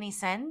doesn't make any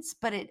sense,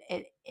 but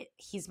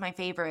he's my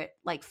favorite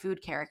like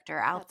food character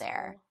out that's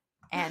there. cool.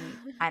 And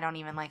I don't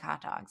even like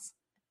hot dogs.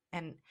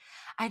 And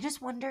I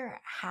just wonder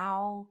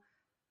how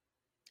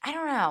I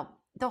don't know,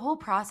 the whole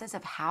process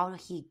of how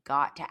he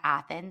got to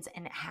Athens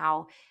and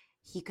how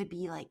he could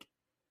be like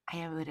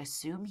I would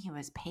assume he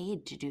was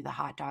paid to do the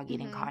hot dog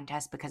eating Mhm.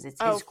 contest because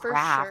it's Oh, his for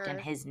craft and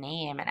sure. his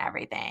name and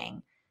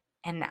everything.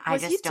 And I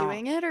Was he just don't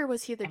doing it or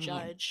was he the I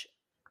mean, judge?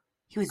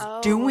 he was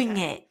Oh, doing okay.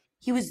 it.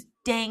 He was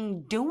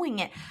dang doing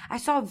it. I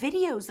saw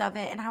videos of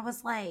it and I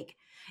was like,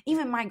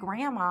 even my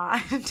grandma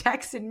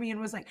texted me and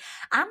was like,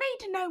 I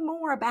need to know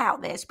more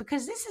about this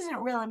because this isn't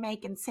really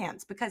making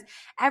sense. Because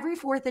every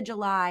 4th of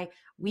July,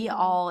 we Mhm.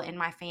 all in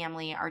my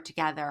family are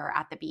together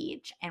at the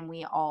beach and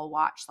we all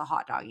watch the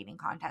hot dog eating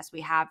contest.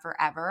 We have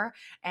forever.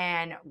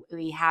 And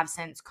we have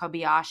since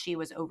Kobayashi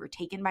was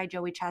overtaken by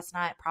Joey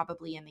Chestnut,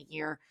 probably in the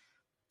year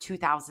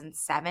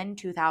 2007,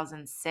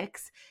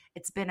 2006.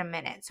 It's been a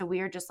minute. So we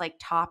are just like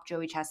top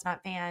Joey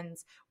Chestnut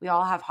fans. We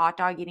all have hot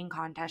dog eating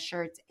contest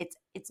shirts.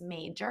 It's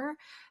major.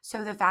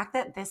 So the fact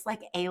that this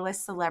like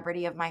A-list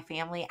celebrity of my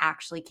family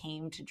actually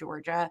came to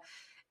Georgia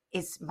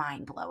is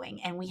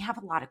mind-blowing and we have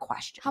a lot of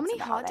How questions many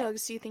about hot it.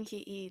 dogs do you think he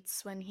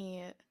eats when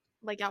he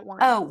like, at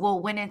once? Oh,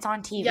 well, when it's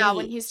on Yeah,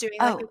 when TV. he's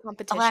doing, like, a Oh,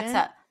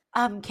 competition? Alexa,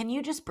 can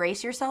you just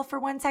brace yourself for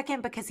 1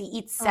 second because he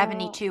eats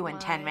Oh 72 in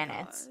 10 my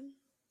god. minutes.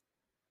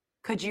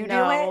 Could you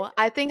do it? No,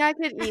 I think I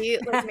could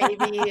eat, like,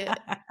 maybe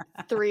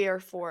 3 or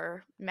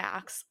 4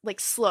 max, like,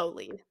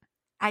 slowly.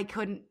 I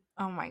couldn't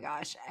oh my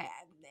gosh.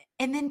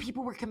 And then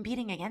people were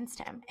competing against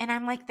him. And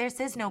I'm like, this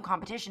is no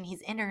competition.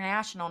 He's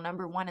international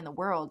number 1 in the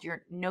world.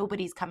 You're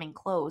nobody's coming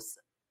close.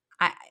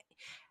 I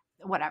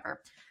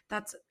whatever.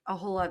 That's a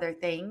whole other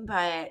thing,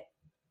 but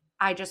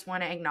I just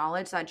want to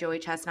acknowledge that Joey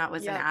Chestnut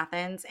was in Yep.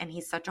 Athens and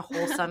he's such a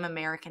wholesome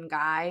American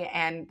guy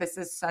and this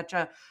is such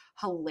a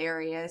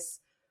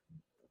hilarious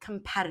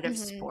competitive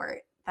Mhm.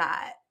 sport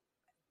that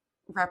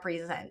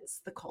represents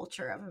the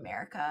culture of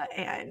America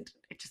and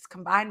it just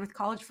combined with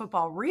college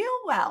football real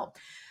well.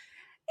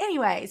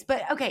 Anyways,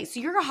 but okay, so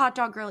you're a hot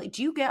dog girly.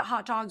 Do you get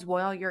hot dogs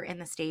while you're in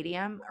the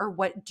stadium or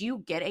what do you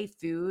get a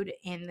food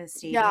in the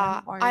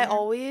Yeah, stadium while you're I there?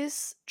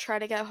 always try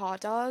to get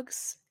hot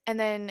dogs, and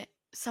then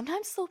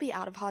sometimes they'll be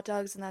out of hot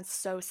dogs, and that's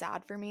so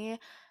sad for me.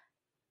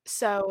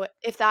 So,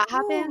 if that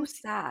Ooh,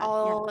 happens, sad.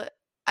 Yeah. I'll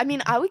I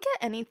mean, I would get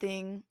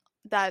anything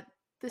that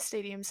the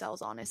stadium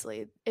sells,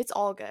 honestly. It's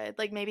all good.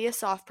 Like, maybe a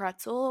soft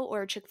pretzel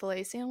or a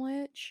Chick-fil-A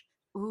sandwich.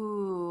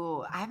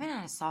 Ooh, I haven't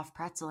had a soft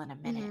pretzel in a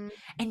minute.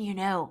 Mhm. And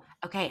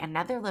okay,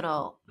 another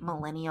little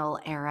millennial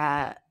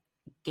era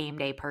game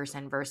day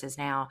person versus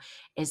now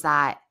is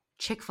that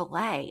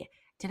Chick-fil-A.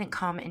 didn't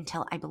come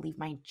until I believe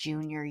my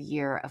junior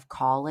year of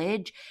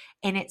college,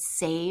 and it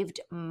saved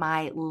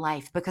my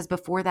life because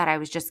before that I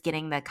was just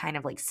getting the kind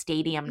of like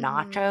stadium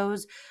Mhm.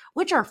 nachos,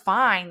 which are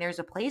fine, there's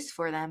a place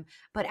for them,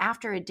 but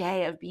after a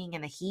day of being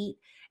in the heat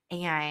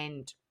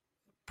and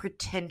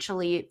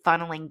potentially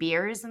funneling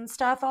beers and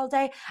stuff all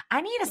day,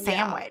 I need a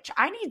Yeah. sandwich.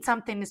 I need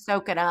something to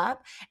soak it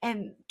up,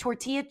 and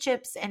tortilla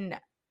chips and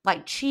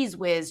like Cheese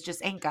Whiz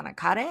just ain't gonna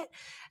cut it.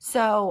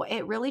 So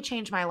it really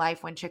changed my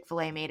life when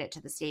Chick-fil-A made it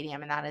to the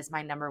stadium, and that is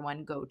my number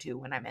one go-to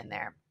when I'm in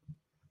there.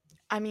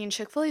 I mean,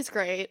 Chick-fil-A is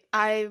great.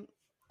 I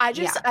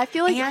Yeah. I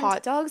feel like And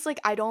hot dogs, like,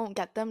 I don't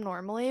get them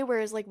normally,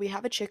 whereas, like, we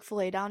have a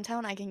Chick-fil-A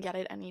downtown, I can get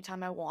it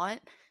anytime I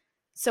want.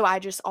 So I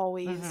just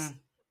always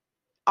mhm.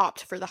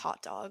 opt for the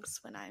hot dogs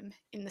when I'm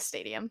in the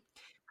stadium.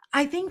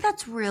 I think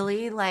that's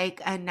really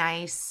like a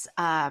nice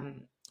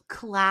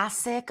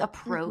classic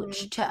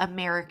approach Mhm. to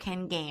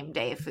American game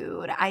day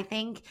food. I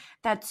think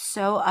that's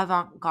so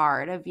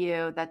avant-garde of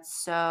you.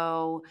 That's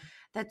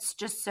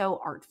just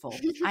so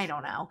artful. I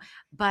don't know.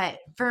 But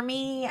for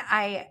me,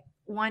 I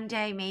one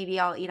day maybe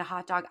I'll eat a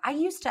hot dog. I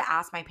used to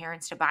ask my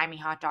parents to buy me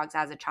hot dogs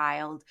as a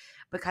child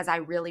because I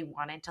really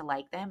wanted to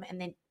like them. And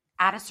then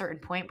at a certain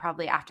point,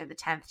 probably after the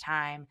 10th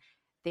time,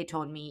 they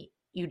told me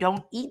you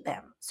don't eat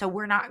them. So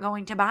we're not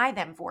going to buy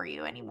them for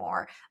you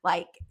anymore.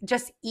 Like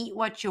just eat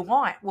what you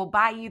want. We'll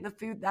buy you the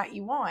food that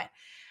you want.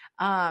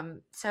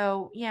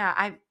 So yeah,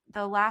 I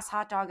the last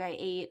hot dog I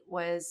ate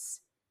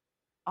was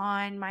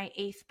on my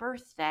 8th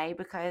birthday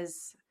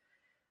because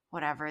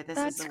whatever,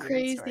 this is That's a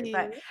weird story, crazy.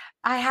 but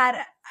I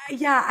had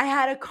yeah, I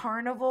had a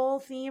carnival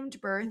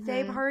themed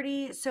birthday Mhm.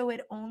 party, so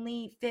it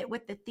only fit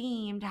with the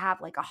theme to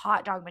have like a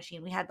hot dog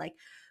machine. We had like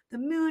the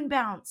moon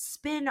bounce,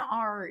 spin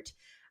art,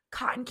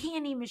 cotton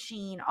candy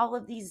machine, all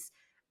of these,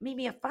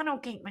 maybe a funnel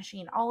cake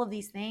machine, all of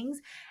these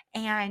things,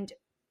 and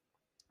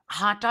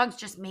hot dogs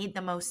just made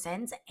the most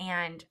sense.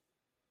 And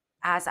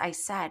as I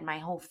said, my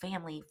whole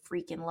family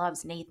freaking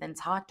loves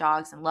Nathan's hot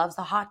dogs and loves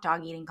the hot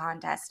dog eating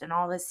contest and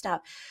all this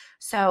stuff.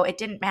 So it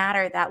didn't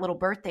matter that little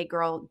birthday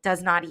girl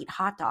does not eat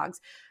hot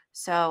dogs.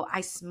 So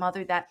I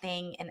smothered that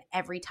thing in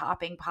every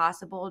topping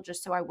possible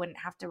just so I wouldn't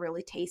have to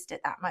really taste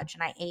it that much.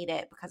 And I ate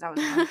it because I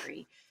was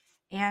hungry.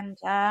 And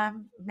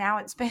now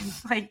it's been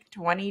like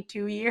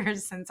 22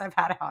 years since I've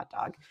had a hot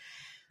dog.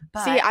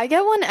 See, But I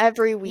get one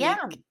every yeah,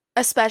 week,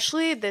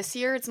 especially this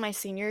year, it's my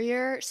senior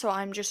year, so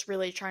I'm just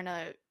really trying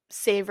to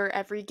savor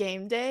every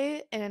game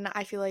day, and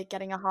I feel like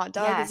getting a hot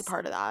dog is a yes,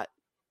 part of that.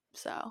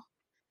 So,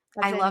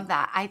 I've I love been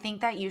that. I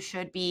think that you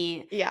should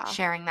be yeah.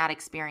 sharing that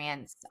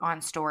experience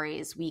on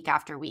stories week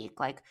after week.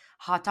 Like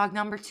hot dog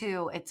number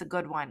 2, it's a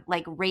good one.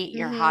 Like rate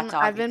your hot Mhm,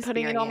 I've dog been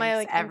putting it on my, experience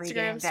like, every Instagram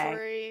game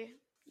day. story.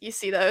 You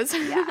see those?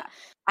 Yeah.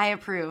 I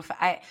approve.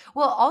 I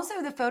well,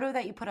 also the photo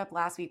that you put up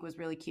last week was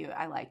really cute.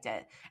 I liked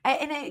it.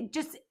 And it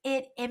just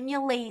it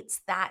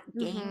emulates that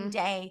game Mhm.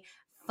 day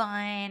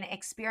fun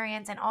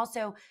experience, and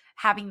also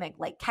having the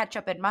like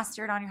ketchup and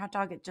mustard on your hot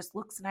dog. It just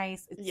looks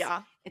nice.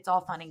 Yeah. It's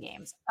all fun and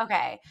games.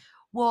 Okay.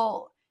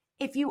 Well,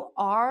 if you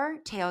are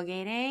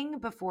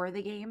tailgating before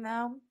the game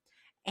though,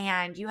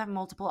 and you have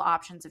multiple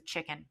options of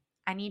chicken,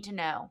 I need to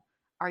know,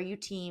 are you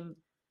team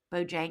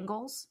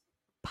Bojangles,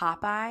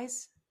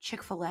 Popeyes,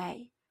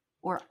 Chick-fil-A,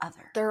 or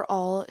other? They're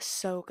all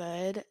so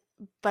good,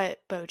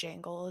 but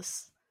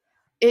Bojangles.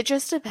 It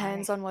just All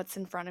depends right. on what's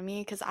in front of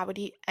me because I would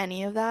eat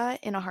any of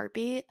that in a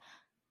heartbeat,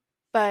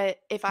 but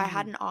if I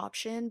had Mhm. an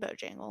option,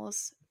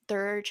 Bojangles.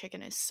 Their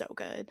chicken is so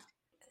good.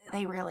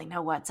 They really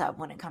know what's up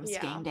when it comes to Yeah.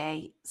 game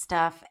day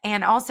stuff.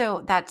 And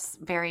also that's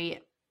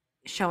very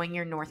showing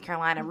your North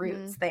Carolina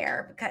roots Mhm.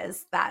 there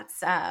because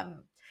that's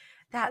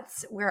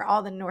where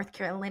all the North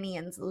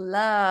Carolinians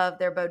love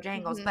their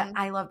Bojangles, but Mhm.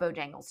 I love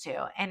Bojangles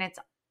too. And it's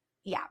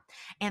yeah,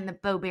 and the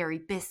Bowberry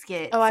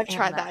Oh, biscuits I've and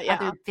tried the that,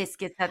 other yeah.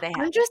 biscuits that they have.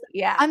 I'm just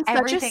Yeah, I'm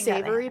such a everything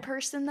that they savory have.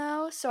 person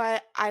though, so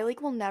I,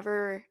 like, will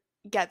never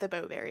get the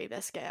Bowberry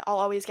biscuit. I'll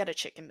always get a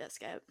chicken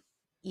biscuit.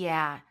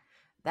 Yeah.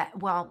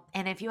 Well,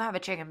 and if you have a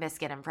chicken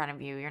biscuit in front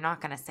of you, you're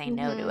not gonna say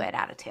no to Mhm. it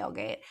at a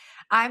tailgate.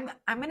 I'm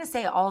gonna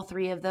say all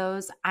 3 of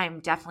those I'm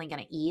definitely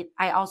gonna eat.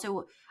 I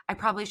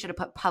probably should have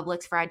put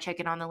Publix fried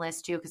chicken on the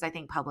list too, because I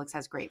think Publix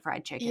has great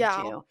fried chicken Yeah.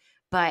 too,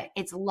 but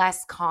it's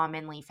less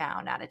commonly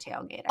found at a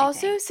tailgate, I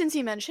Also, think. since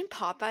you mentioned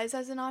Popeyes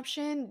as an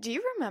option, do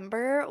you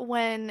remember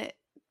when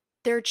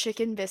their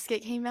chicken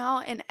biscuit came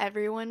out and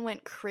everyone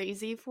went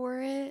crazy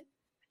for it?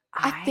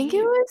 I think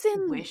it I was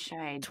in wish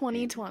I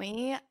did.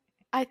 2020.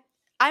 I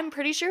I'm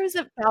pretty sure it was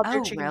about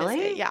their Oh, chicken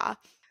biscuit, really? yeah.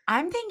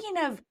 I'm thinking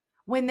of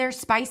when their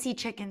spicy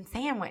chicken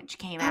sandwich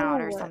came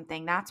out or Oh,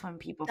 something, that's when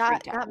people that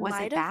freaked out. that Was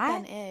might it have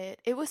that? been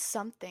it. It was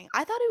something.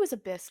 I thought it was a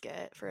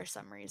biscuit for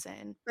some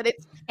reason, but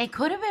It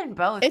could have been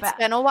both, it's but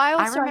been a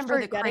while, I so I remember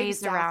the forget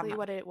craze around exactly them.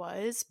 what it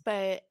was,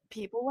 but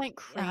people went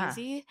Uh-huh.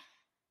 crazy,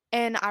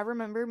 and I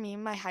remember me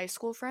and my high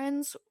school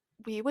friends,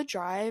 we would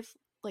drive,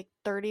 like,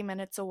 30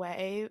 minutes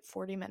away,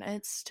 40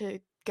 minutes to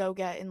go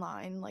get in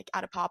line, like,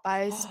 at a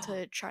Popeyes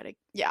to try to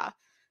yeah,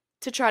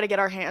 to try to get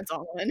our hands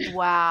on one.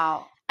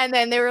 Wow. And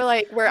then they were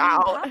like, "We're I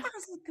mean, out."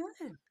 Popeyes is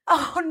good.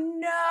 Oh,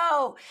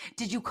 no.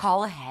 Did you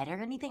call ahead or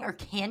anything? Or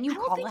can I you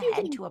don't call think you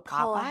ahead can to a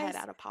call ahead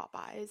Popeyes? at a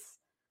Popeyes.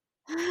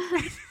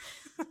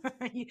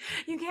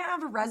 You can't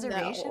have a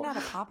reservation No. at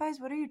a Popeyes?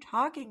 What are you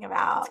talking It's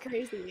about?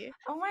 crazy.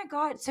 Oh my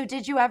God. So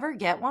did you ever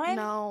get one?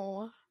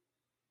 No,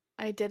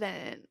 I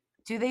didn't.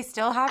 Do they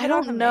still have I it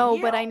on the don't know,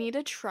 menu? but I need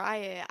to try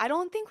it. I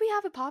don't think we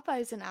have a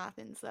Popeyes in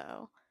Athens,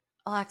 though.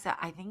 Alexa,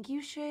 I think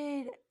you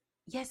should.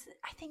 Yes,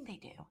 I think they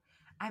do.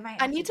 I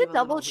might I have to need to do a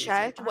double little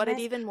check research on what it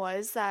this. even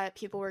was that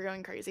people were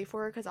going crazy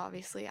for, because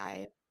obviously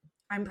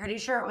I'm pretty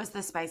sure it was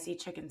the spicy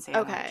chicken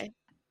sandwich. Okay.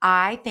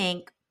 I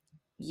think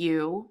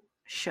you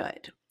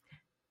should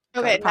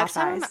go Okay, to next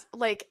time, Popeyes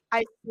like, I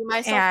see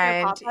myself near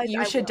and Popeyes, you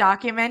I should will.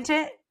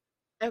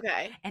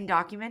 Okay.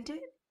 document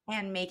it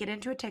and make it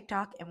into a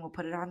TikTok, and we'll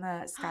put it on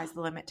the Sky's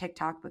the Limit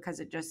TikTok because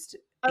it just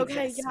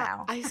Okay, exists yeah,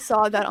 now. I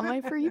saw that on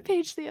my For You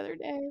page the other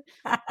day.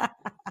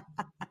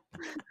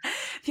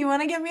 If you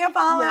want to give me a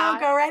follow, Yeah.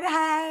 go right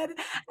ahead.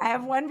 I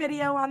have one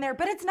video on there,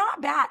 but it's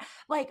not bad.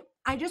 Like,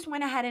 I just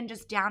went ahead and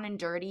just down and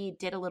dirty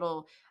did a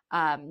little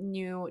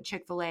new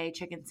Chick-fil-A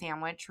chicken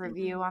sandwich Mhm.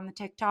 review on the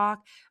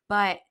TikTok,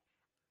 but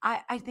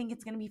I think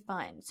it's going to be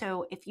fun.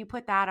 So if you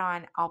put that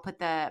on, I'll put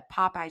the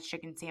Popeyes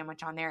chicken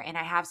sandwich on there, and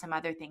I have some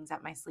other things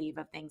up my sleeve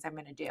of things I'm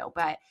going to do.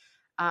 But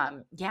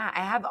yeah, I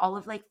have all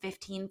of like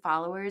 15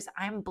 followers.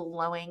 I'm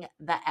blowing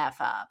the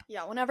F up.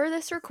 Yeah, whenever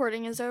this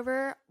recording is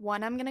over,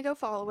 1, I'm gonna go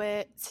follow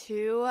it.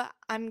 2,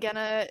 I'm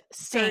gonna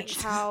search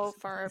Thanks. how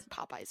far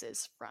Popeyes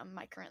is from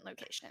my current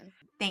location.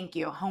 Thank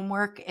you.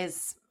 Homework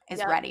is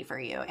Yep. ready for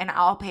you, and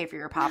I'll pay for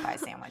your Popeye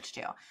sandwich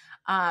too.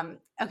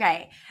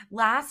 Okay,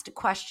 last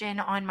question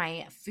on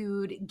my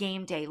food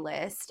game day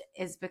list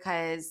is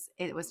because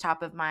it was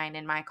top of mind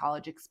in my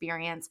college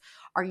experience.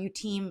 Are you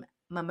team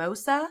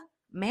mimosa,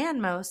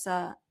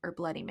 manmosa, or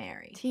Bloody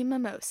Mary? Team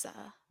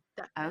Mimosa,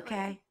 definitely.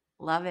 Okay,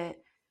 love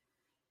it.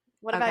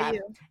 What about Okay.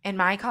 you? In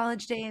my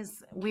college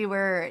days, we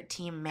were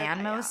team Okay, yeah.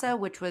 manmosa,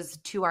 which was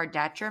to our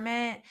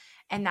detriment.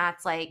 And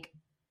that's like,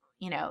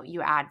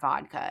 you add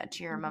vodka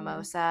to your Mhm.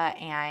 mimosa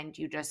and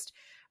you just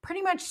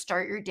pretty much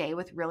start your day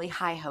with really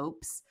high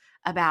hopes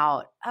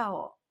about,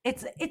 oh,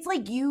 it's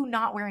like you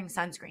not wearing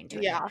sunscreen to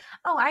a day. Yeah.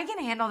 Oh, I can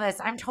handle this.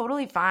 I'm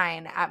totally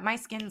fine. My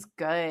skin's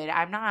good.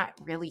 I'm not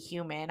really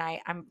human.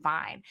 I'm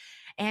fine.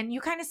 And you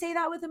kind of say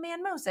that with a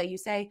manmosa. You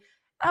say,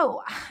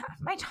 oh,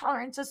 my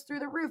tolerance is through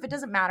the roof. It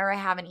doesn't matter. I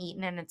haven't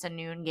eaten and it's a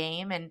noon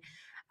game. And,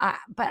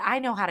 but I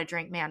know how to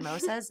drink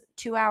manmosas.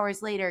 2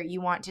 hours later,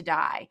 you want to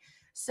die.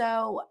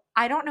 So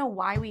I don't know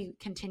why we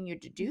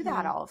continued to do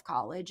that Mhm. all of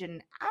college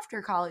and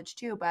after college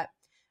too, but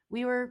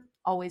we were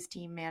always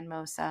team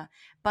manmosa.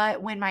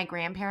 But when my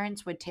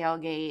grandparents would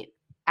tailgate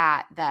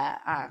at the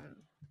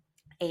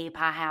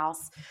APA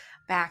house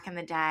back in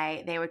the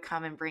day, they would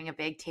come and bring a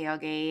big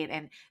tailgate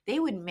and they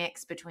would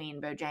mix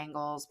between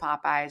Bojangles,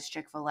 Popeyes,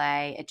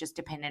 Chick-fil-A. It just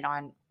depended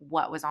on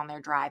what was on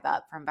their drive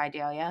up from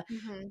Vidalia.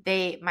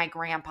 Mhm. My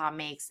grandpa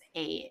makes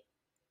a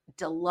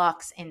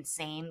deluxe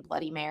insane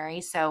Bloody Mary.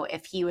 So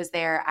if he was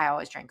there, I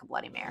always drank a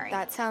Bloody Mary.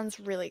 That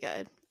sounds really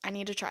good. I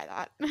need to try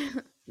that.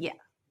 Yeah.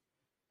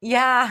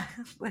 Yeah,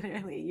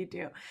 literally you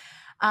do.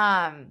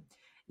 Um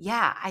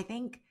yeah, I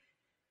think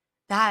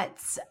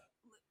that's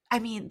I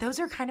mean, those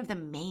are kind of the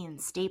main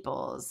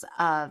staples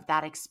of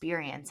that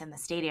experience in the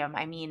stadium.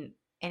 I mean,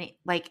 and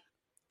like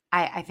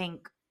I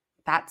think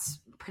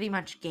that's pretty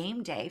much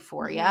game day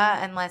for you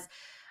Mhm. unless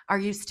are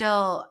you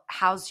still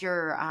how's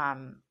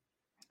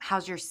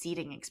your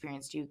seating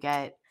experience? Do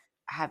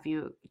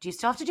you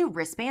still have to do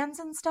wristbands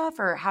and stuff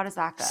or how does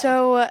that go?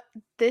 So,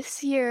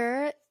 this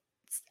year,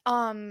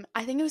 I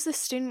think it was the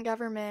student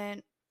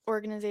government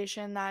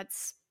organization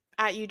that's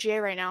at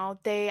UGA right now.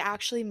 They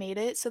actually made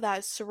it so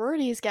that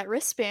sororities get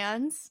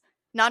wristbands,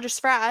 not just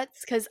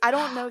frats. Because I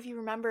don't know if you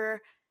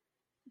remember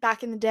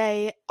back in the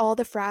day, all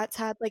the frats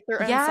had, like,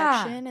 their own Yeah.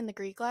 section in the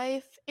Greek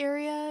life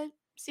area,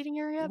 seating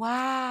area, but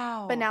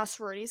Wow. now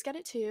sororities get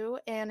it too,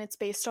 and it's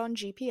based on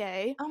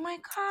GPA. Oh my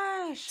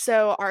gosh.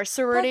 So, our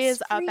sorority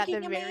That's is up at the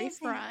freaking very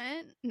amazing.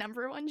 front,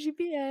 number 1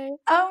 GPA.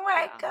 Oh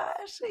my Yeah.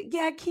 gosh.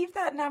 Yeah, keep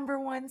that number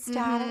one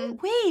status.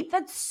 Mhm. Wait,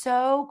 that's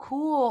so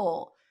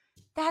cool.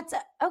 That's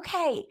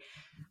okay.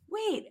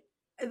 Wait,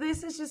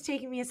 this is just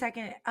taking me a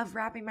second of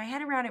wrapping my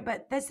head around it,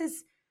 but this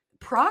is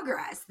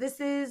progress. This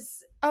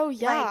is Oh,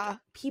 like yeah.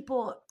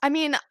 people, I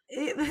mean,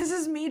 this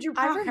is major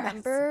I progress.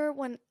 remember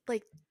when,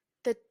 like,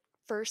 the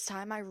first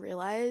time I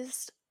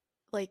realized,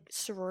 like,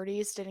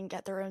 sororities didn't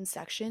get their own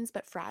sections,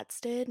 but frats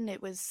did, and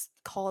it was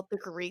called the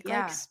Greek, like,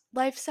 Yeah.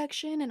 life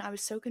section, and I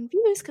was so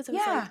confused because I was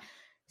like, Yeah.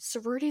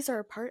 sororities are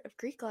a part of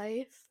Greek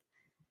life,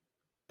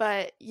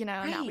 but,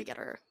 now we Right. get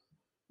our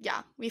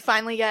yeah, we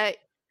finally get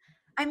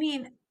I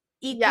mean,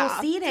 equal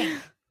yeah.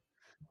 seating.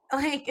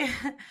 Like,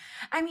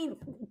 I mean,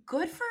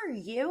 good for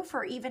you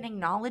for even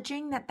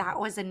acknowledging that that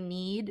was a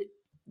need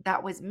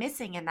that was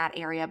missing in that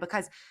area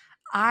because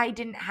I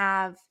didn't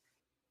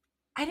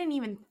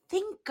even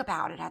think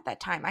about it at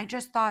that time. I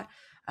just thought,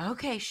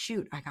 okay,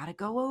 shoot, I got to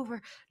go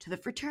over to the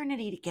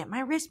fraternity to get my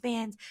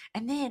wristbands.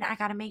 And then I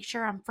got to make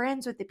sure I'm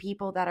friends with the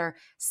people that are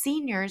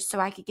seniors so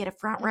I could get a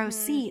front row Mhm.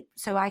 seat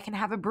so I can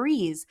have a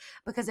breeze.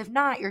 Because if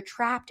not, you're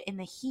trapped in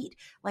the heat.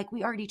 Like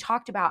we already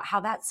talked about how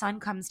that sun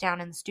comes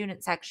down in the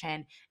student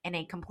section in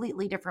a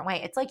completely different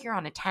way. It's like you're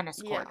on a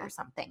tennis court or Yeah.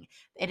 something.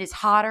 It is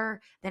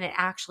hotter than it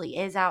actually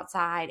is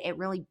outside. It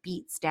really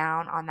beats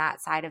down on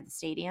that side of the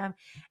stadium.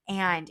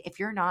 And if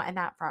you're not in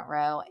that front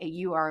row,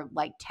 you are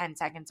like 10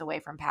 seconds away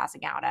from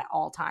passing out at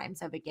all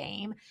times of a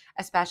game,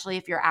 especially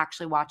if you're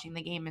actually watching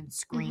the game and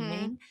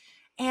Mhm. screaming.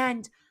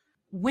 And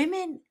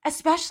women,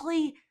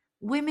 especially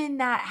women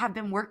that have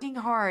been working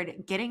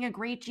hard, getting a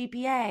great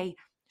GPA,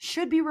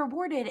 should be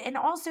rewarded. And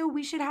also,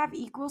 we should have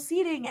equal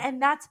seating.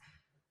 And that's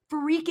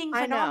freaking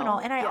I phenomenal. know.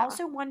 And I Yeah.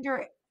 also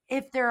wonder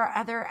if there are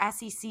other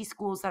SEC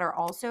schools that are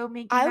also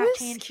making I that was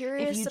change.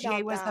 If curious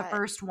UGA about was the that.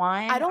 first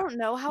I one, don't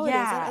know how it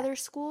is at yeah, other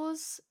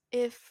schools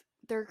if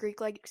their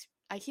Greek like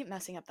I keep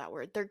messing up that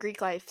word. Their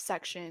Greek life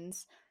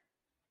sections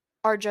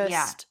are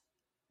yeah, just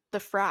the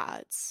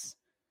frats.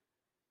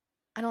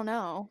 I don't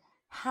know.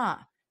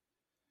 huh.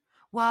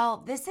 Well,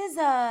 this is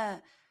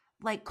a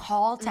like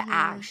call to Mhm.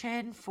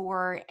 action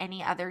for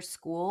any other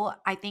school.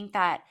 I think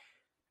that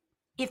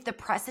if the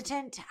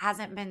precedent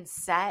hasn't been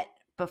set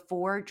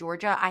before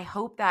Georgia, I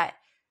hope that,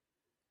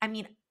 I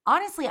mean,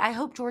 honestly, I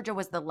hope Georgia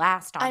was the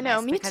last I on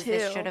know, this me because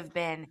this should too. have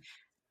been,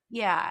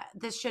 yeah,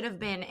 this should have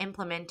been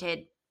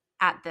implemented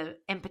at the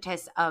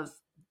impetus of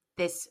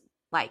this,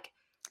 like,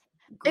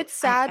 It's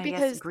sad I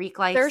guess, because Greek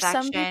life there's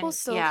some people section.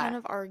 still Yeah. kind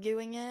of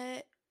arguing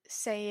it,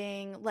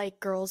 saying, like,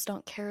 girls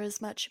don't care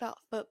as much about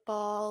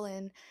football,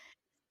 and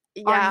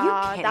Are you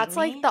yeah, kidding that's,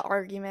 like, me? the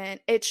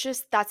argument. It's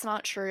just that's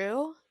not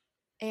true,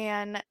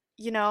 and,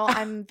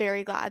 I'm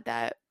very glad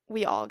that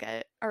we all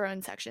get our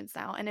own sections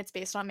now, and it's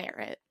based on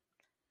merit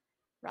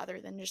rather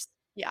than just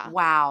yeah.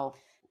 Wow.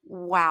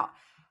 Wow.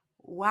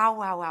 Wow,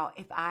 wow, wow.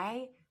 If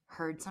I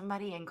heard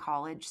somebody in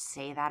college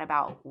say that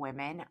about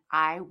women,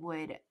 I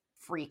would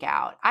freak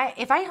out. I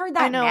If I heard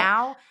I that know.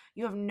 now,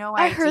 you have no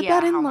I heard idea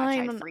that how in much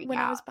line I'd when freak when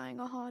I out. was buying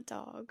a hot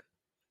dog.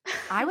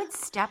 I would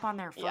step on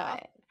their Yeah.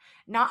 foot.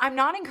 Not I'm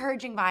not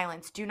encouraging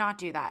violence. Do not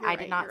do that. You're I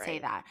did right, you're not say right.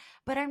 that.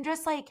 But I'm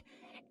just like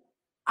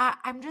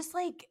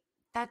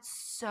that's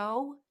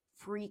so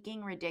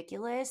freaking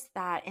ridiculous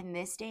that in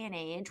this day and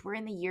age, we're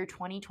in the year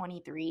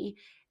 2023,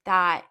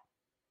 that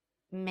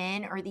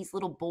men or these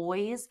little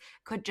boys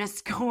could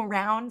just go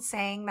around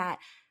saying that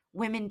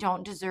women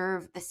don't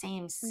deserve the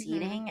same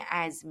Mhm. seating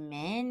as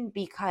men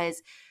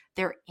because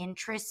their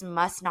interests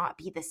must not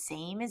be the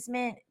same as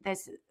men.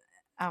 This,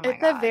 oh my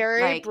It's a God.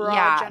 very Like,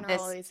 broad yeah,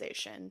 this,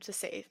 generalization to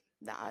say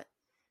that,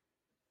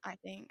 I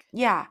think.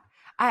 yeah.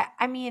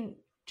 I mean,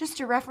 just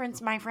to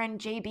reference my friend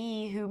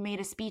JB, who made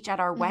a speech at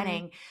our Mhm.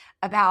 wedding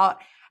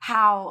about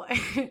how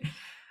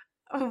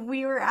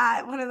we were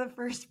at one of the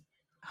first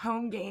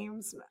home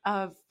games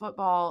of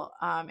football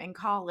in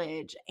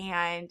college,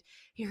 and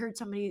he heard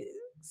somebody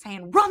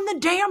saying, "Run the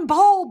damn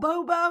ball,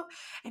 Bobo,"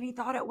 and he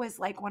thought it was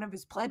like one of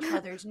his pledge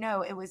brothers.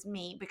 No, it was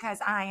me, because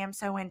I am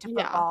so into Yeah.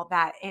 football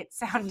that it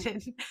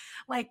sounded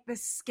like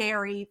this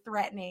scary,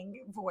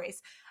 threatening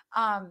voice.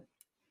 Um,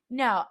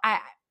 no,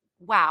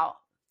 wow.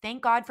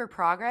 Thank God for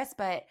progress,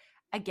 but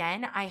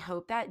again, I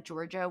hope that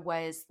Georgia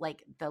was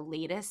like the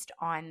latest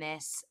on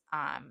this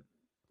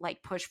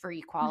like push for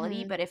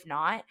equality, Mhm. but if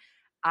not,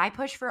 I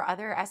push for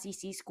other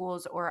SEC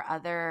schools or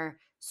other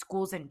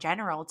schools in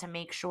general to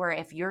make sure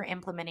if you're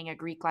implementing a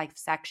Greek life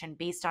section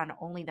based on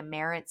only the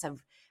merits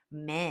of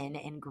men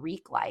in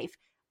Greek life,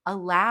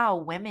 allow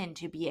women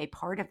to be a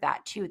part of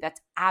that too.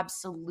 That's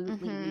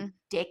absolutely Mhm.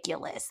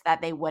 ridiculous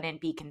that they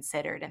wouldn't be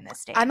considered in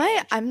this day and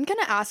age. I'm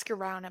gonna ask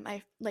around at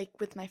my like,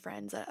 with my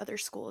friends at other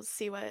schools,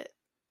 see what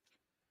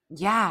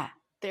Yeah,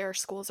 their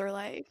schools are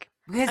like.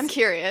 I'm because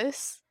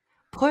curious.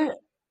 put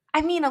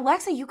I mean,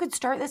 Alexa, you could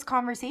start this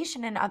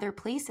conversation in other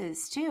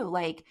places too.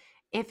 Like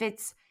if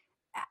it's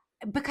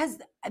because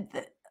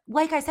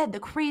like I said, the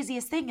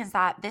craziest thing is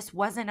that this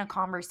wasn't a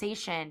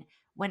conversation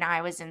when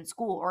I was in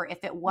school, or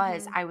if it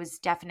was, Mhm. I was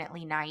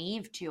definitely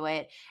naive to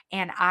it,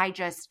 and I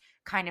just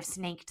kind of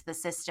snaked the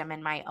system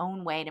in my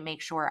own way to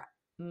make sure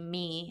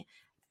me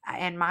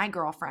and my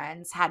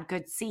girlfriends had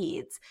good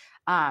seats,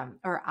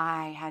 or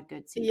I had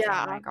good seats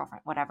and my Yeah.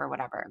 girlfriend, whatever,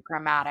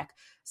 grammatic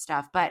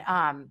stuff. But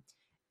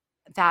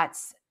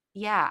that's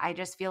yeah, I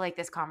just feel like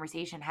this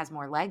conversation has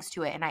more legs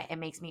to it, and it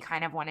makes me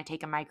kind of want to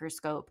take a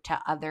microscope to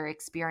other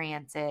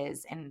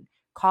experiences in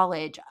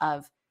college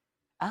of,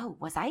 oh,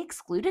 was I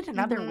excluded in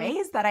other Mhm.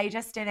 ways that I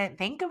just didn't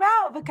think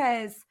about?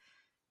 Because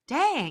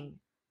dang,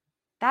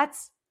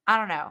 that's, I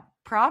don't know.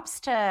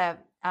 Props to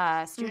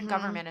Student Mhm.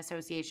 Government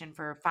Association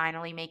for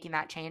finally making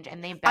that change,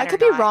 and they I better could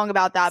be not wrong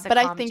about that, but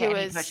I succumb think to it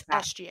any was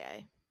pushback.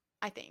 SGA.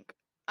 I think.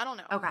 I don't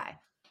know. Okay.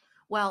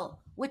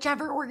 Well,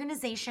 whichever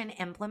organization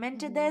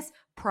implemented Mhm. this,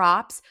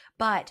 props,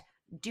 but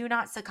do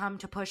not succumb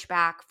to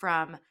pushback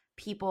from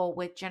people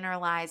with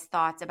generalized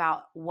thoughts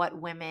about what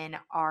women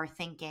are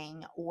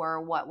thinking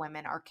or what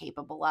women are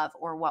capable of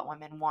or what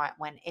women want.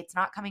 When it's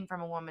not coming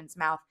from a woman's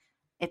mouth,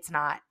 it's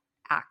not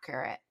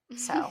accurate.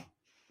 So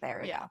there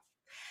we go.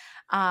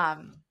 I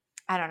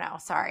don't know.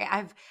 Sorry.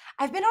 I've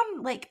been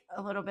on like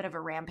a little bit of a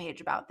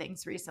rampage about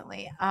things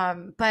recently.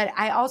 But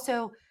I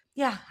also,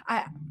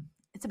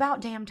 it's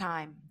about damn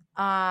time.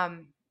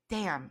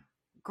 Damn.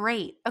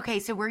 Great. Okay,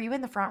 so were you in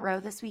the front row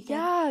this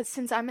weekend? Yeah,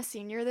 since I'm a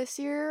senior this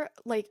year,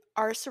 like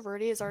our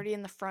sorority is already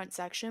in the front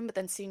section, but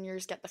then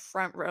seniors get the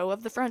front row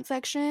of the front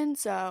section.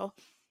 So,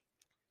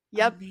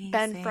 yep, been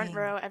front Amazing.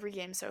 row every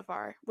game so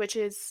far, which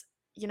is,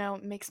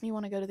 makes me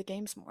want to go to the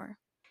games more.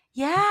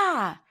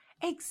 Yeah,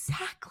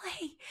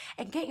 exactly.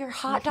 And get your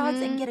hot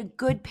dogs and get a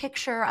good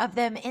picture of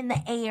them in the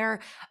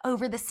air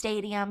over the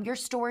stadium. Your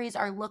stories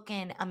are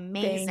looking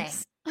amazing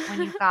Thanks.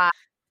 when you've got,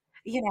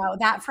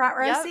 that front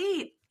row Yep.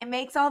 seat. It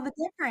makes all the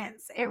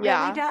difference. It really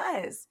Yeah.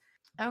 does.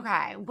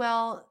 Okay.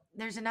 Well,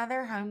 there's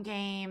another home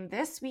game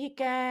this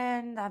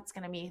weekend. That's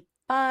going to be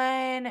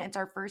fun. It's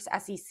our first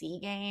SEC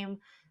game.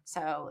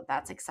 So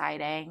that's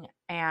exciting.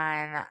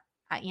 And,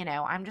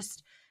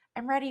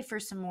 I'm ready for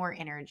some more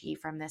energy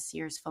from this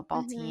year's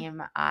football Mhm.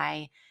 team.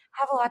 I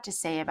have a lot to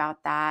say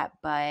about that,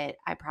 but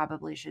I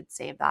probably should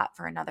save that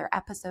for another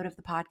episode of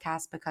the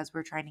podcast because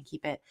we're trying to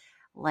keep it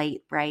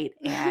light, bright,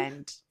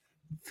 and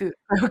food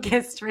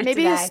focused for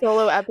Maybe a today.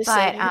 solo episode,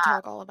 But we could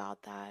talk all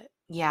about that.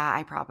 yeah,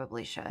 I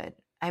probably should.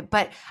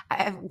 But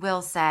I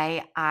will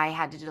say I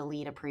had to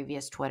delete a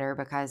previous Twitter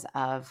because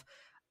of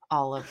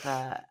all of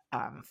the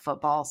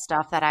football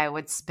stuff that I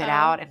would spit Oh.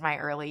 out in my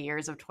early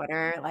years of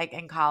Twitter, like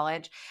in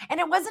college. And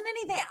it wasn't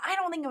anything, I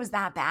don't think it was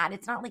that bad.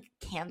 It's not like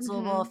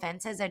cancelable Mhm.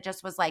 offenses. It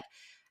just was like,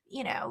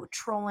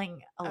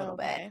 trolling a little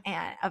bit Okay.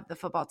 and of the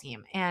football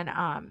team. And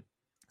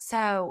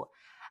so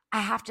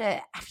I have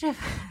to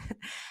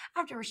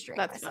restrain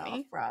That's myself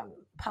funny. from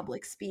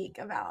public speak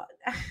about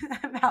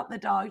about the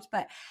dogs,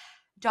 but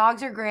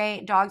dogs are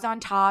great. Dogs on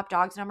top,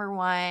 dogs number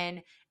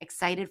one.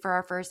 Excited for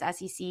our first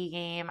SEC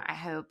game. I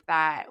hope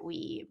that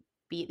we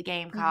beat the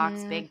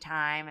Gamecocks Mhm. big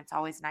time. It's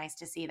always nice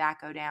to see that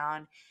go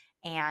down.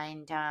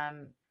 And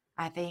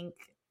I think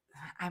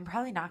I'm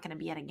probably not going to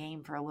be at a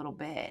game for a little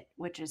bit,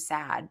 which is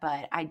sad,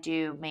 but I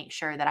do make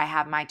sure that I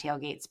have my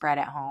tailgate spread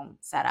at home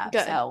set up.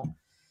 Good. So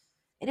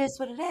it is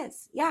what it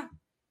is. Yeah.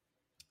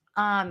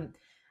 Um,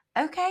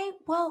 okay.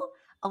 Well,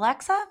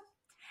 Alexa,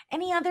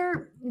 any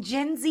other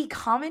Gen Z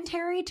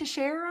commentary to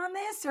share on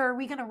this, or are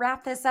we going to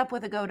wrap this up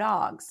with a go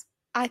dogs?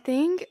 I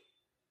think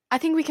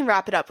we can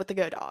wrap it up with the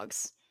Go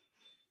Dogs.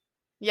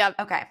 Yep.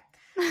 Okay.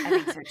 I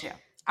think so too.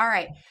 All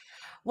right.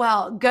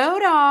 Well, go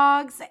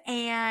dogs.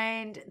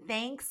 And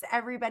thanks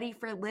everybody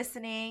for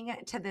listening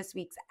to this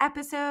week's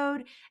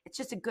episode. It's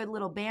just a good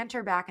little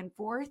banter back and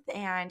forth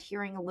and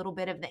hearing a little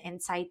bit of the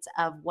insights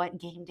of what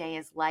game day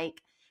is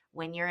like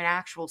when you're an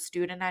actual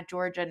student at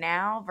Georgia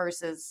now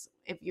versus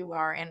if you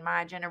are in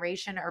my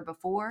generation or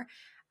before.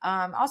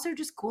 Also,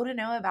 just cool to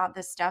know about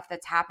the stuff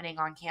that's happening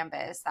on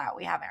campus that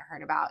we haven't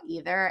heard about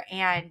either.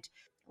 And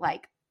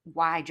like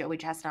why Joey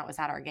Chestnut was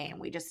at our game.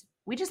 We just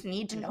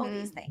need to know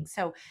these things.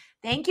 So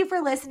thank you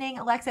for listening.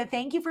 Alexa,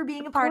 thank you for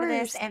being a part of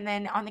this. And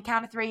then on the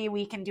count of three,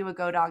 we can do a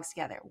go dogs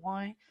together.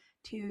 1,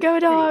 2, Go 3.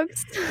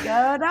 Dogs.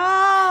 Go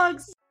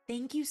dogs.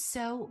 Thank you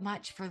so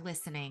much for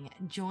listening.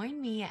 Join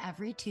me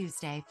every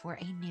Tuesday for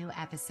a new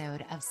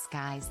episode of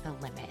Sky's the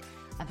Limit,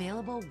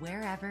 available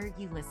wherever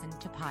you listen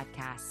to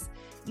podcasts.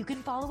 You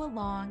can follow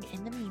along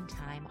in the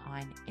meantime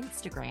on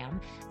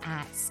Instagram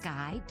at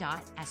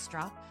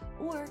sky.estroff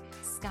or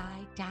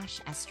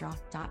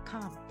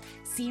sky-estroff.com.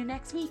 See you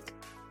next week.